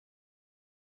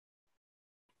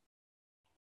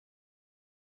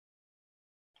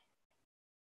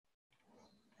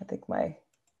 I think my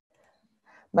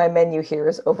menu here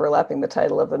is overlapping the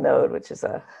title of the node, which is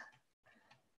a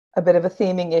bit of a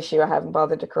theming issue I haven't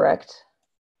bothered to correct.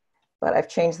 But I've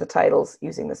changed the titles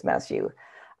using this mass view.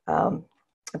 I've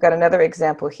got another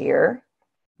example here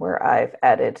where I've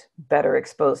added better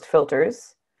exposed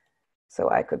filters. So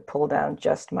I could pull down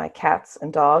just my cats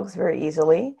and dogs very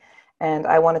easily. And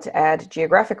I wanted to add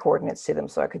geographic coordinates to them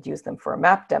so I could use them for a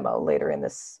map demo later in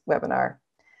this webinar.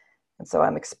 And so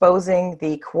I'm exposing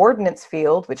the coordinates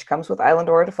field, which comes with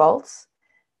Islandora defaults.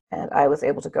 And I was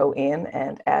able to go in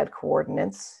and add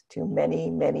coordinates to many,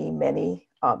 many, many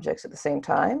objects at the same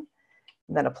time,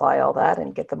 and then apply all that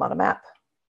and get them on a map.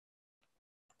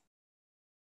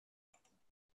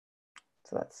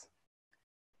 So that's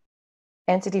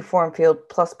entity form field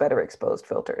plus better exposed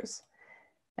filters.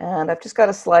 And I've just got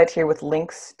a slide here with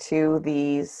links to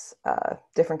these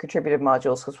different contributed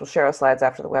modules, because we'll share our slides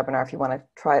after the webinar if you want to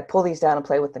try it, pull these down and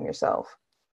play with them yourself.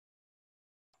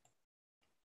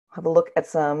 Have a look at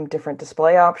some different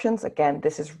display options. Again,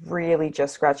 this is really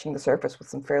just scratching the surface with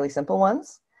some fairly simple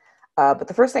ones. But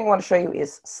the first thing I want to show you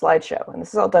is slideshow. And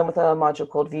this is all done with a module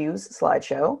called Views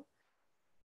Slideshow.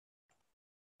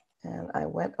 And I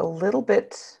went a little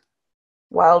bit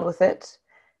wild with it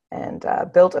and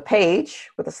built a page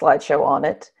with a slideshow on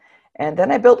it. And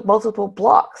then I built multiple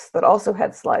blocks that also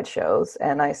had slideshows,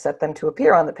 and I set them to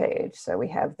appear on the page. So we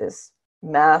have this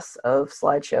mass of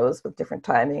slideshows with different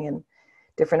timing and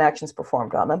different actions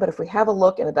performed on them. But if we have a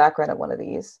look in the background at one of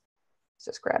these, let's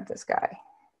just grab this guy.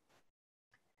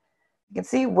 You can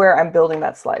see where I'm building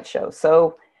that slideshow.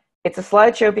 So it's a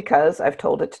slideshow because I've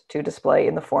told it to display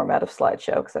in the format of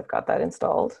slideshow, because I've got that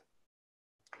installed.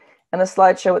 And the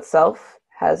slideshow itself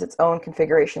has its own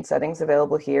configuration settings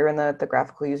available here in the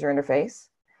graphical user interface.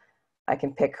 I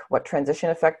can pick what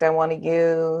transition effect I want to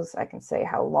use. I can say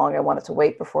how long I want it to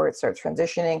wait before it starts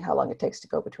transitioning, how long it takes to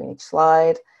go between each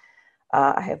slide.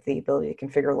 I have the ability to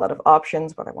configure a lot of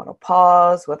options, whether I want to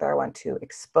pause, whether I want to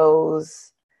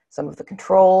expose some of the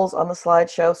controls on the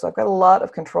slideshow. So I've got a lot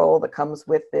of control that comes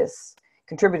with this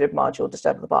contributed module just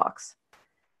out of the box.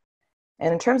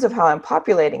 And in terms of how I'm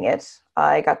populating it,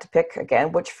 I got to pick,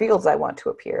 again, which fields I want to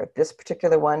appear. This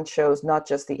particular one shows not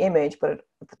just the image, but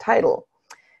the title.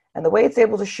 And the way it's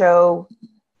able to show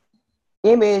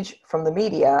image from the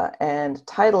media and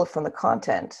title from the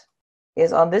content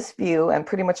is on this view, and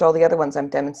pretty much all the other ones I'm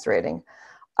demonstrating.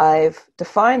 I've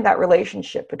defined that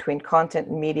relationship between content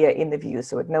and media in the view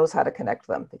so it knows how to connect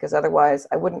them, because otherwise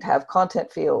I wouldn't have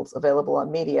content fields available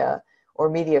on media or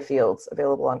media fields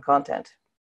available on content.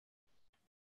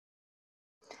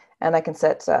 And I can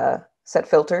set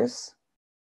filters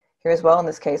here as well. In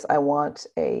this case, I want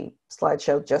a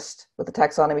slideshow just with the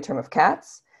taxonomy term of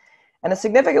cats. And a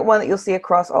significant one that you'll see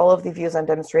across all of the views I'm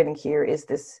demonstrating here is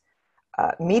this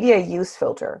media use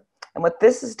filter. And what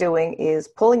this is doing is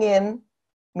pulling in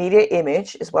media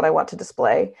image is what I want to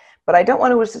display, but I don't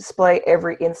want to display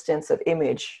every instance of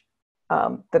image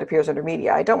that appears under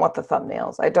media. I don't want the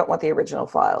thumbnails. I don't want the original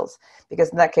files, because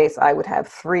in that case, I would have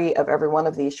 3 of every one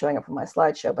of these showing up on my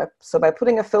slideshow. So by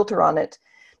putting a filter on it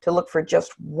to look for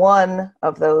just one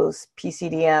of those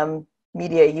PCDM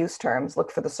media use terms,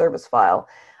 look for the service file,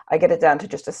 I get it down to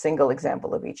just a single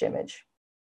example of each image.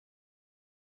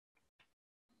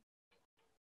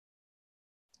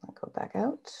 I'll go back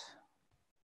out.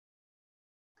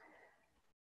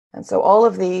 And so all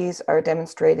of these are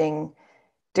demonstrating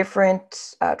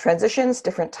different transitions,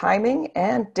 different timing,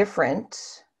 and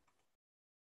different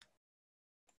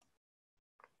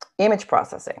image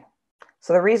processing.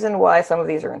 So the reason why some of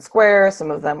these are in square,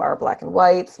 some of them are black and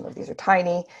white, some of these are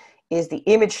tiny, is the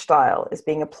image style is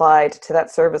being applied to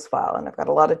that service file. And I've got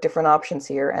a lot of different options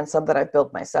here and some that I've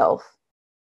built myself.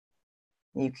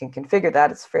 You can configure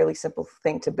that. It's a fairly simple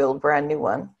thing to build a brand new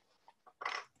one.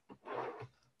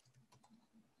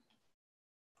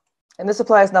 And this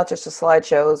applies not just to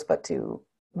slideshows, but to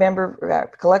member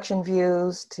collection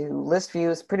views, to list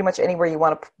views, pretty much anywhere you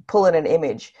want to pull in an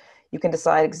image. You can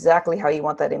decide exactly how you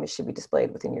want that image to be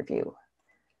displayed within your view.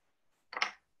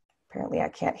 Apparently I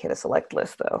can't hit a select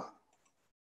list though.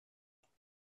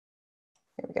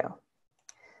 Here we go.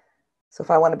 So if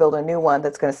I want to build a new one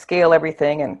that's going to scale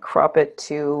everything and crop it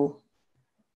to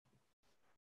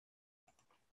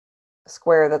a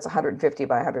square that's 150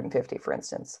 by 150, for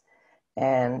instance,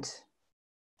 and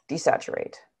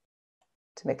desaturate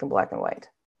to make them black and white.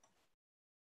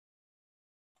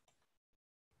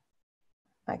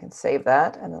 I can save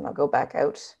that, and then I'll go back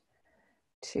out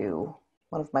to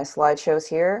one of my slideshows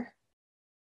here.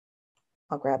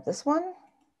 I'll grab this one,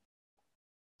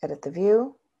 edit the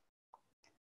view.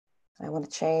 I want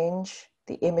to change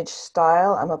the image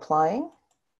style I'm applying.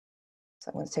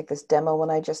 So I'm going to take this demo one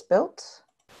I just built,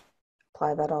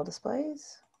 apply that all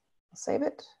displays, I'll save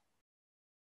it.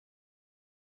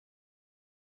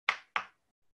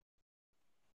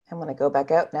 And when I go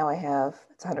back out, now I have,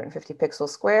 it's 150 pixel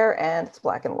square and it's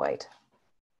black and white.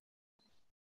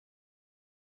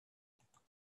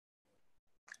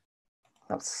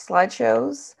 That's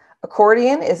slideshows.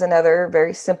 Accordion is another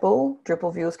very simple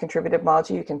Drupal Views contributed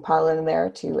module. You can pile in there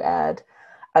to add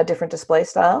a different display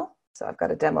style. So I've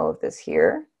got a demo of this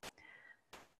here.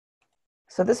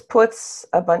 So this puts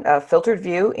a filtered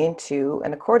view into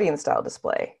an accordion style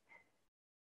display.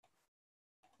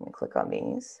 Let me click on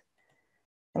these.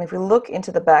 And if we look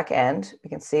into the back end, we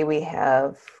can see we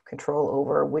have control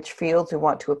over which fields we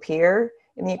want to appear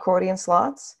in the accordion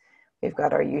slots. We've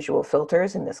got our usual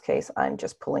filters. In this case, I'm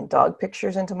just pulling dog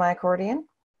pictures into my accordion.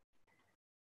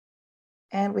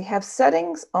 And we have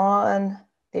settings on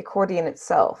the accordion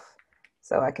itself.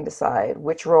 So I can decide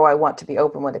which row I want to be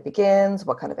open when it begins,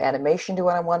 what kind of animation do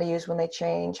I want to use when they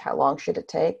change, how long should it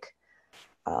take.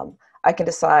 I can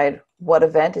decide what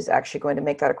event is actually going to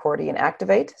make that accordion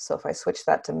activate. So if I switch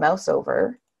that to mouse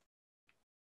over,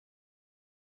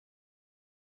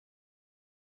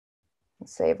 and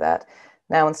save that,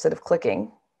 now instead of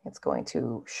clicking, it's going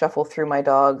to shuffle through my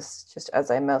dogs just as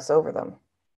I mouse over them.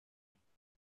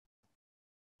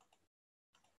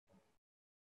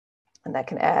 And that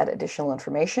can add additional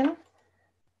information.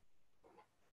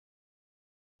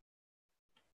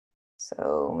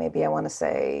 So maybe I want to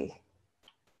say,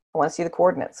 I want to see the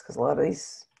coordinates because a lot of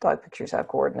these dog pictures have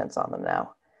coordinates on them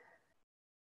now.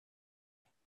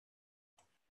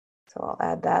 So I'll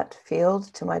add that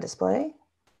field to my display.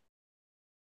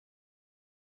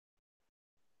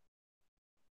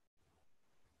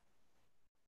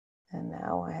 And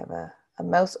now I have a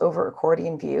mouse over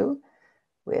accordion view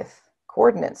with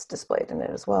coordinates displayed in it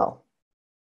as well.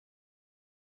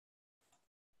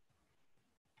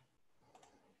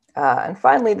 And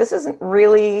finally, this isn't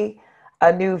really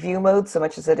a new view mode so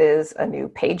much as it is a new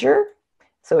pager.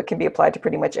 So it can be applied to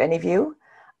pretty much any view.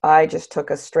 I just took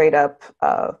a straight up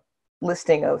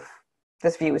listing of,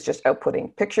 this view is just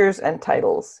outputting pictures and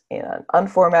titles in an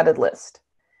unformatted list.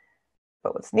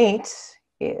 But what's neat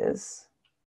is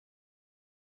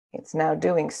it's now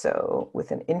doing so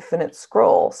with an infinite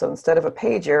scroll. So instead of a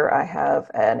pager, I have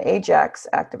an Ajax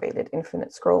activated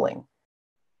infinite scrolling.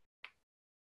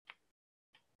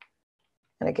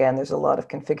 And again, there's a lot of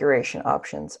configuration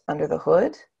options under the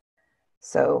hood.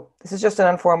 So this is just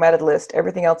an unformatted list.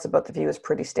 Everything else about the view is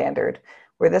pretty standard.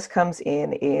 Where this comes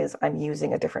in is I'm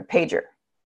using a different pager.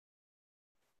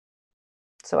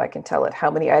 So I can tell it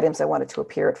how many items I want it to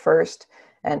appear at first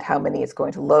and how many it's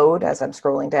going to load as I'm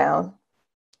scrolling down.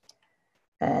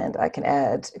 And I can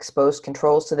add exposed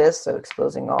controls to this, so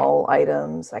exposing all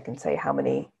items. I can say how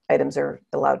many items are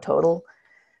allowed total.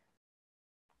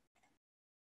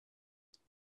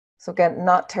 So again,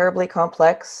 not terribly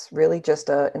complex, really just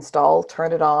install,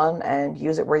 turn it on, and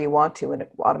use it where you want to, and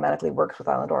it automatically works with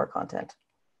Islandora content.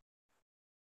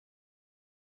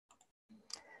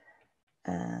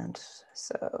 And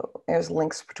So there's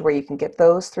links to where you can get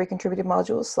those 3 contributed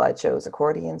modules: slideshows,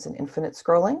 accordions, and infinite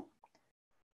scrolling.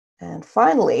 And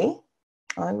finally,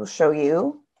 I will show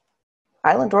you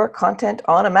Islandora content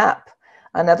on a map.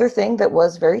 Another thing that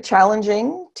was very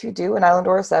challenging to do in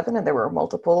Islandora 7, and there were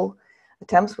multiple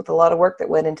attempts with a lot of work that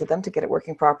went into them to get it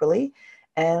working properly.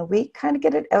 And we kind of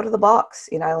get it out of the box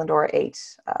in Islandora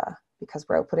 8 because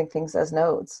we're outputting things as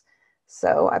nodes.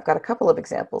 So I've got a couple of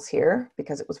examples here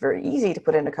because it was very easy to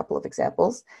put in a couple of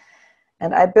examples.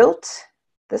 And I built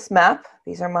this map.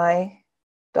 These are my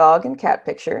dog and cat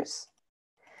pictures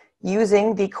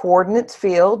using the coordinates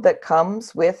field that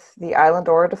comes with the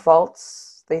Islandora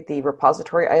defaults, the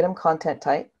repository item content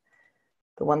type,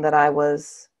 the one that I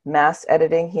was mass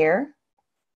editing here.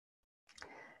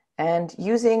 And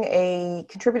using a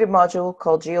contributed module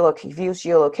called Views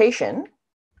Geolocation,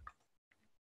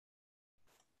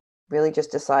 really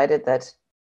just decided that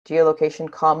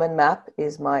geolocation common map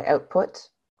is my output.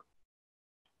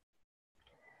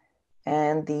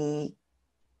 And the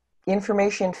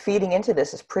information feeding into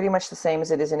this is pretty much the same as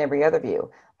it is in every other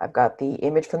view. I've got the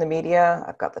image from the media,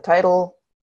 I've got the title,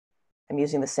 I'm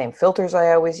using the same filters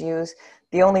I always use.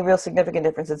 The only real significant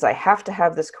difference is I have to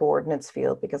have this coordinates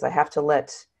field because I have to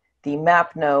let the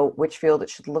map know which field it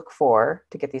should look for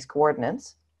to get these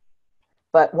coordinates.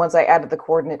 But once I added the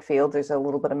coordinate field, there's a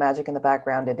little bit of magic in the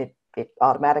background, and it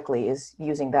automatically is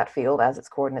using that field as its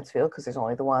coordinates field because there's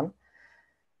only the one.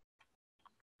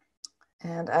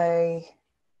 And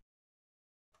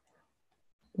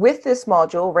with this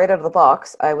module, right out of the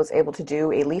box, I was able to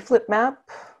do a leaflet map,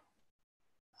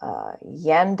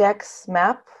 Yandex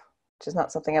map, which is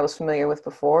not something I was familiar with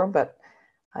before, but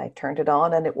I turned it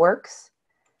on and it works.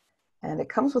 And it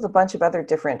comes with a bunch of other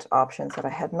different options that I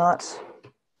had not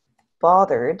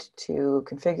bothered to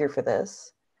configure for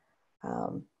this.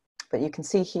 But you can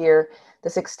see here,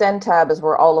 this extend tab is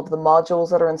where all of the modules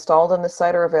that are installed on this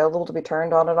site are available to be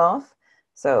turned on and off.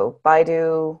 So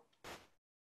Baidu,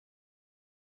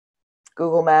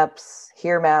 Google Maps,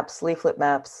 Here Maps, Leaflet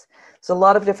Maps. So a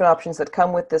lot of different options that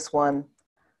come with this one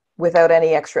without any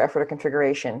extra effort or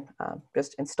configuration.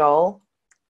 Just install,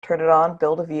 turn it on,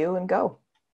 build a view, and go.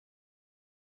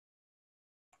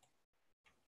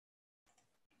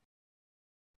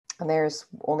 And there's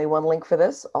only one link for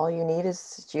this. All you need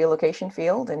is geolocation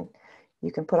field, and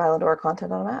you can put Islandora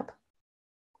content on a map.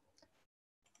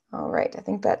 All right, I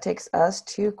think that takes us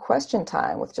to question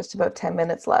time with just about 10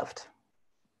 minutes left.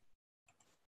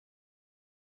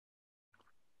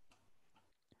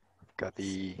 Got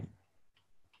the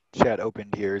chat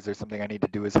opened here. Is there something I need to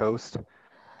do as host?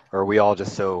 Or are we all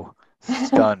just so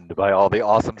stunned by all the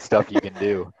awesome stuff you can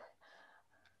do?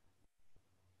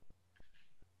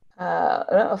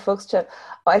 No, folks chat.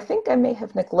 I think I may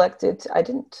have neglected, I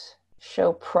didn't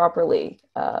show properly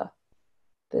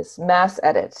this mass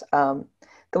edit.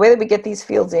 The way that we get these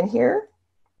fields in here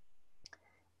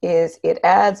is it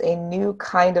adds a new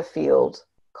kind of field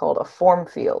called a form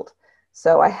field.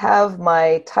 So I have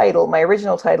my title, my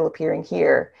original title appearing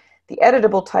here. The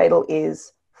editable title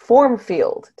is form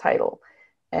field title.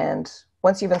 And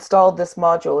once you've installed this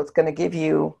module, it's going to give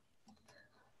you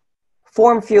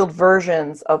form field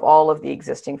versions of all of the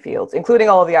existing fields, including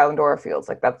all of the Islandora fields.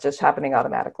 Like that's just happening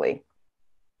automatically.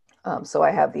 So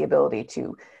I have the ability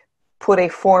to put a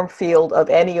form field of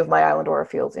any of my Islandora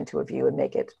fields into a view and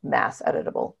make it mass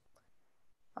editable.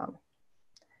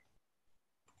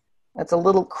 It's a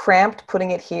little cramped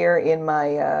putting it here in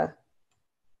my,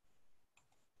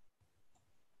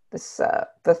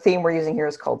 the theme we're using here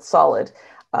is called Solid.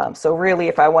 So really,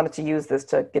 if I wanted to use this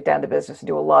to get down to business and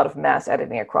do a lot of mass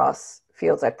editing across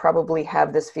fields, I'd probably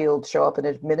have this field show up in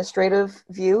an administrative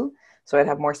view. So I'd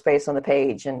have more space on the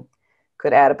page and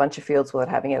could add a bunch of fields without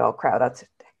having it all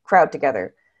crowd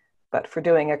together. But for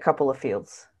doing a couple of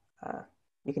fields,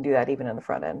 you can do that even in the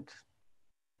front end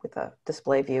with a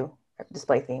display view, or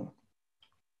display theme.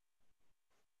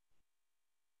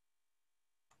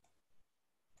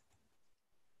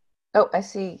 Oh, I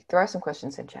see there are some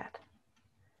questions in chat.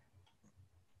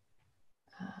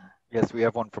 Yes, we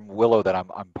have one from Willow that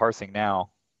I'm parsing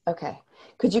now. Okay.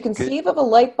 Could you conceive of a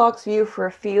Lightbox view for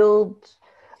a field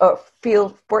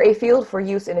for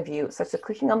use in a view, such that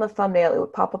clicking on the thumbnail, it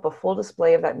would pop up a full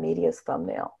display of that media's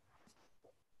thumbnail?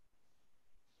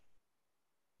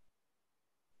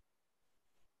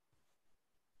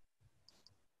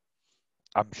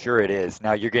 I'm sure it is.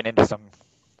 Now you're getting into some.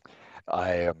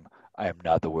 I am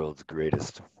not the world's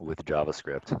greatest with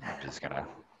JavaScript. I'm just gonna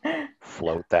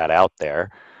float that out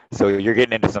there. So you're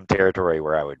getting into some territory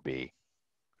where I would be.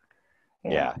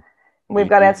 Yeah. We've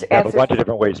got answers. A bunch of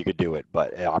different ways you could do it,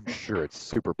 but I'm sure it's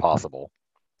super possible.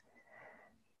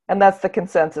 And that's the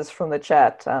consensus from the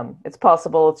chat. It's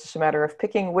possible. It's just a matter of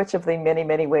picking which of the many,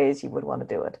 many ways you would want to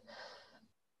do it.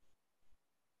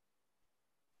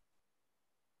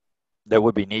 That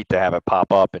would be neat to have it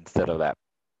pop up instead of that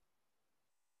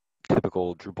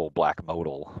typical Drupal black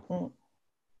modal. Mm.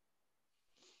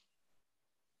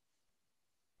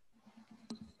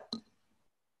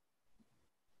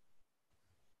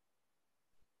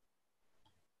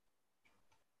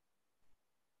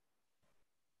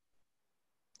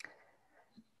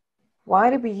 Why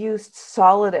did we use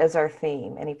solid as our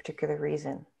theme? Any particular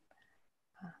reason?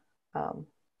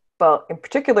 Well, in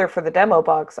particular for the demo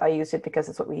box, I used it because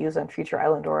it's what we use on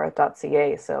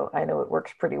future.islandora.ca, so I know it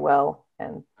works pretty well,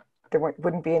 and there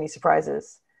wouldn't be any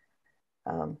surprises.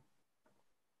 I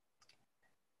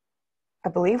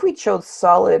believe we chose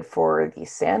solid for the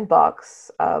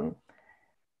sandbox,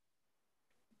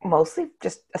 mostly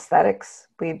just aesthetics.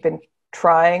 We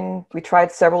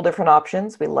tried several different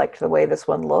options. We liked the way this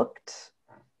one looked,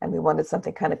 and we wanted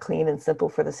something kind of clean and simple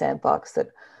for the sandbox that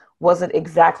wasn't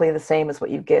exactly the same as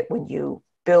what you get when you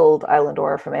build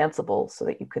Islandora from Ansible, so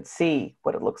that you could see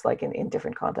what it looks like in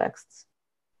different contexts.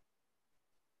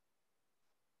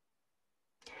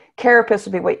 Carapace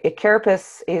would be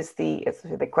Carapace is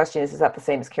the question is that the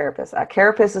same as Carapace?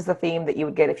 Carapace is the theme that you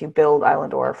would get if you build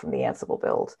Islandora from the Ansible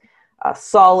build.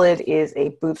 Solid is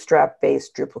a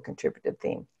Bootstrap-based Drupal contributed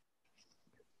theme.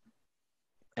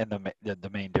 And the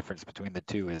main difference between the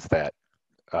two is that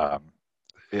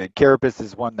Carapace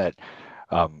is one that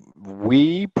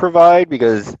we provide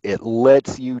because it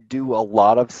lets you do a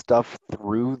lot of stuff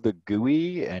through the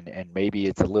GUI, and maybe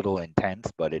it's a little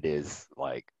intense, but it is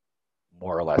like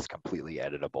more or less completely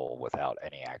editable without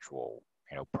any actual,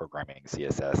 programming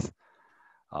CSS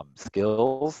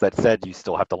skills. That said, you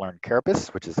still have to learn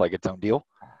Carapace, which is like its own deal,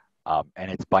 and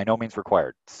it's by no means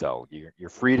required. So you're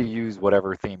free to use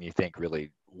whatever theme you think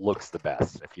really looks the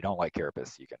best. If you don't like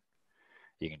Carapace,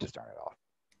 you can just turn it off.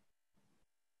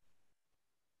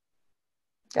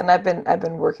 And I've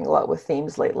been working a lot with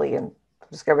themes lately, and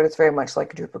discovered it's very much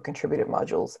like Drupal contributed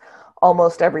modules.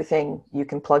 Almost everything you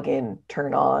can plug in,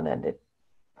 turn on, and it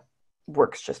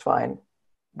works just fine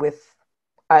with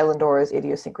Islandora's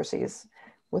idiosyncrasies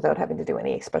without having to do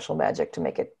any special magic to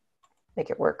make it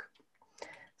work.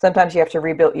 Sometimes you have to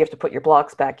rebuild, you have to put your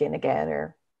blocks back in again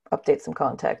or update some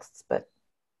contexts, but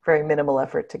very minimal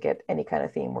effort to get any kind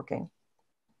of theme working.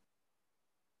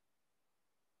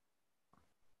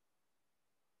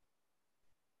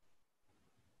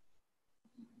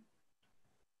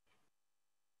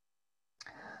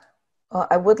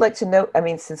 I would like to note,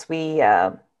 since we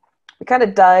kind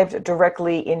of dived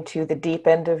directly into the deep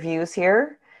end of views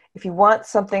here, if you want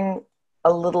something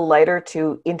a little lighter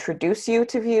to introduce you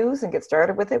to views and get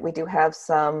started with it, we do have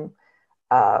some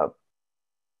Islandora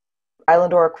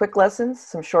quick lessons,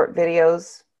 some short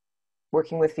videos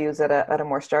working with views at a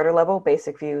more starter level,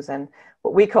 basic views, and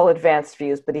what we call advanced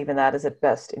views, but even that is at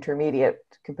best intermediate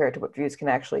compared to what views can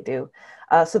actually do.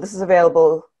 So this is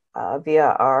available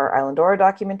via our Islandora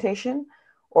documentation,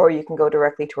 or you can go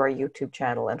directly to our YouTube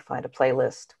channel and find a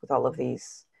playlist with all of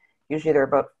these. Usually they're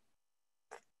about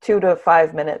 2 to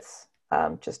 5 minutes,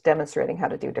 just demonstrating how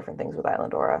to do different things with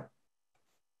Islandora.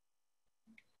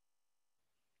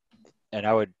 And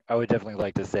I would definitely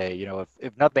like to say,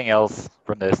 if nothing else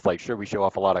from this, like, sure, we show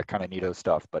off a lot of kind of neato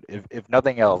stuff, but if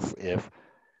nothing else, if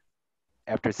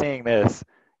after seeing this,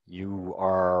 you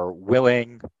are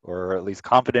willing or at least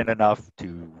confident enough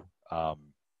to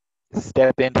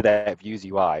step into that Views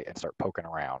UI and start poking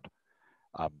around,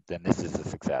 then this is a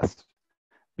success,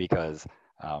 because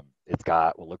it's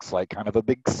got what looks like kind of a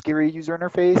big scary user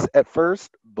interface at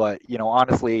first, but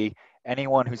honestly,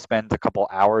 anyone who spends a couple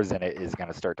hours in it is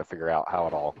going to start to figure out how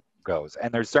it all goes.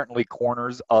 And there's certainly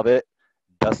corners of it,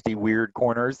 dusty, weird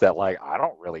corners that I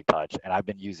don't really touch, and I've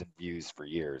been using Views for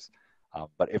years.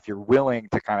 But if you're willing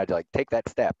to kind of take that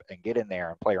step and get in there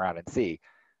and play around and see,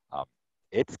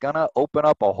 it's going to open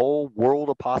up a whole world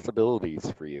of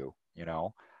possibilities for you,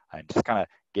 and just kind of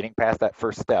getting past that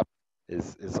first step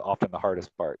is often the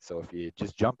hardest part. So if you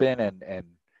just jump in and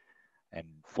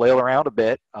flail around a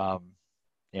bit,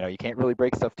 you can't really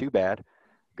break stuff too bad,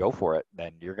 go for it.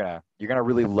 Then you're gonna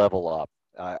really level up.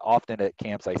 Often at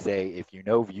camps I say, if you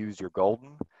know Views, you're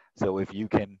golden. So if you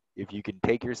can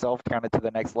take yourself kind of to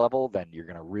the next level, then you're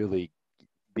gonna really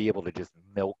be able to just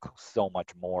milk so much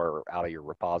more out of your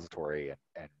repository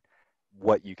and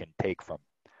what you can take from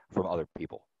other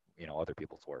people, other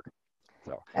people's work.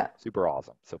 So yeah. Super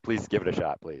awesome. So please give it a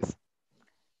shot, please.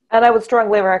 And I would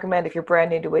strongly recommend, if you're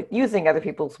brand new to it, using other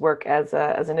people's work as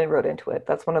an inroad into it.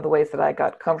 That's one of the ways that I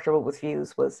got comfortable with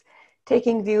Views, was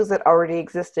taking views that already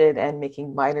existed and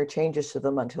making minor changes to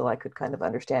them until I could kind of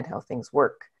understand how things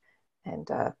work. And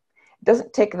it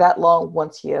doesn't take that long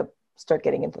once you start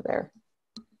getting into there.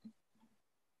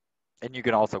 And you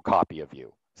can also copy a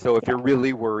view. So if Yeah. you're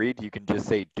really worried, you can just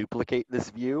say duplicate this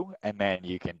view, and then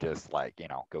you can just like,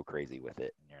 go crazy with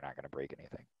it, and you're not going to break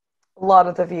anything. A lot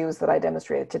of the views that I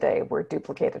demonstrated today were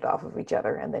duplicated off of each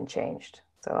other and then changed.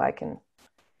 So I can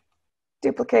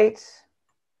duplicate,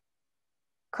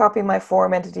 copy my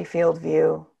form entity field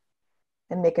view,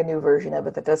 and make a new version of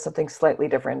it that does something slightly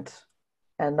different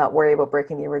and not worry about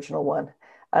breaking the original one.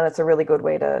 And it's a really good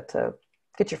way to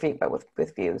get your feet wet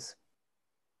with views.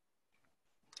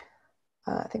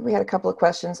 I think we had a couple of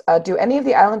questions. Do any of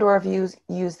the Islandora views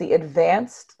use the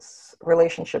advanced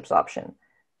relationships option?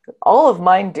 All of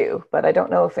mine do, but I don't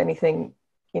know if anything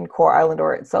in core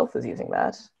Islandora itself is using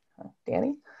that.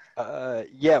 Danny?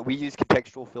 Yeah, we use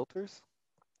contextual filters.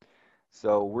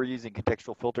 So we're using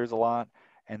contextual filters a lot,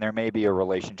 and there may be a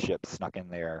relationship snuck in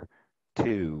there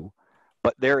too.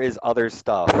 But there is other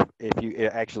stuff. If you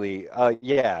actually,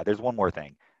 yeah, there's one more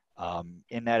thing.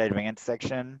 In that advanced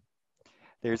section,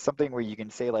 there's something where you can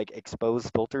say like expose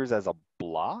filters as a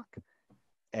block,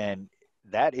 and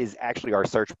that is actually our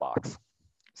search box.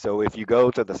 So if you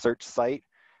go to the search site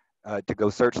to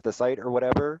go search the site or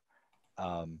whatever,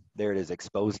 there it is,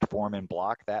 exposed form and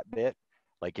block, that bit.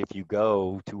 Like if you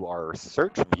go to our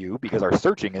search view, because our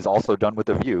searching is also done with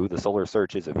a view, the Solar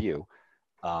search is a view.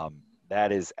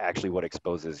 That is actually what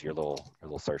exposes your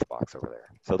little search box over there.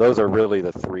 So those are really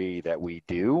the three that we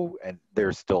do, and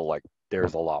there's still like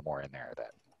there's a lot more in there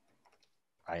that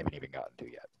I haven't even gotten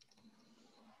to yet.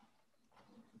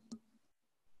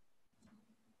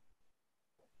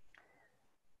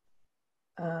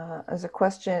 There's a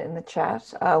question in the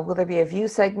chat. Will there be a view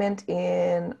segment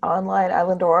in online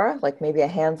Islandora, like maybe a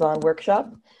hands-on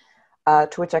workshop?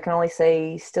 To which I can only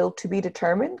say still to be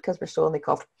determined because we're still in the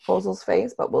call for proposals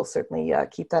phase, but we'll certainly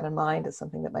keep that in mind as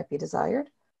something that might be desired.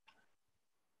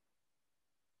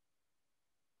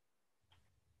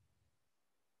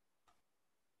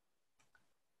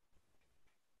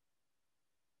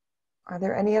 Are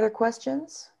there any other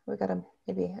questions? We've got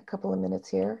maybe a couple of minutes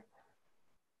here.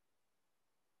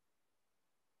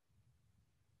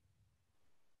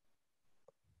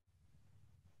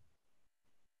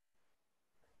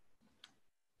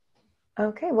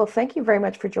 Okay, well, thank you very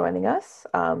much for joining us.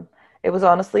 It was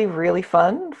honestly really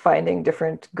fun finding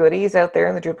different goodies out there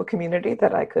in the Drupal community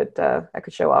that I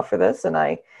could show off for this, and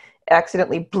I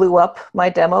accidentally blew up my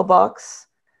demo box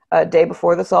a day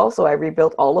before this all, so I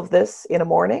rebuilt all of this in a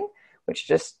morning, which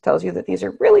just tells you that these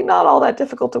are really not all that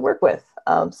difficult to work with.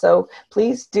 So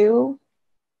please do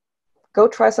go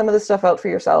try some of this stuff out for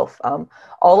yourself.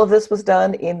 All of this was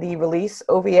done in the release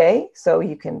OVA, so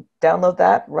you can download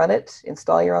that, run it,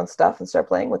 install your own stuff, and start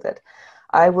playing with it.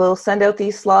 I will send out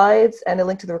these slides and a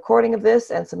link to the recording of this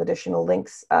and some additional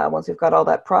links once we've got all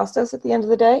that processed at the end of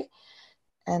the day.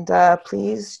 And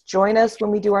please join us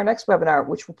when we do our next webinar,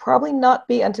 which will probably not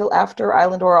be until after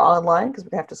Islandora Online, because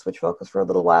we're going to have to switch focus for a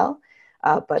little while.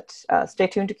 But stay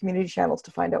tuned to community channels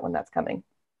to find out when that's coming.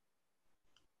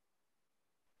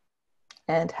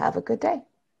 And have a good day.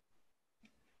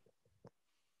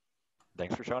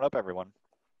 Thanks for showing up, everyone.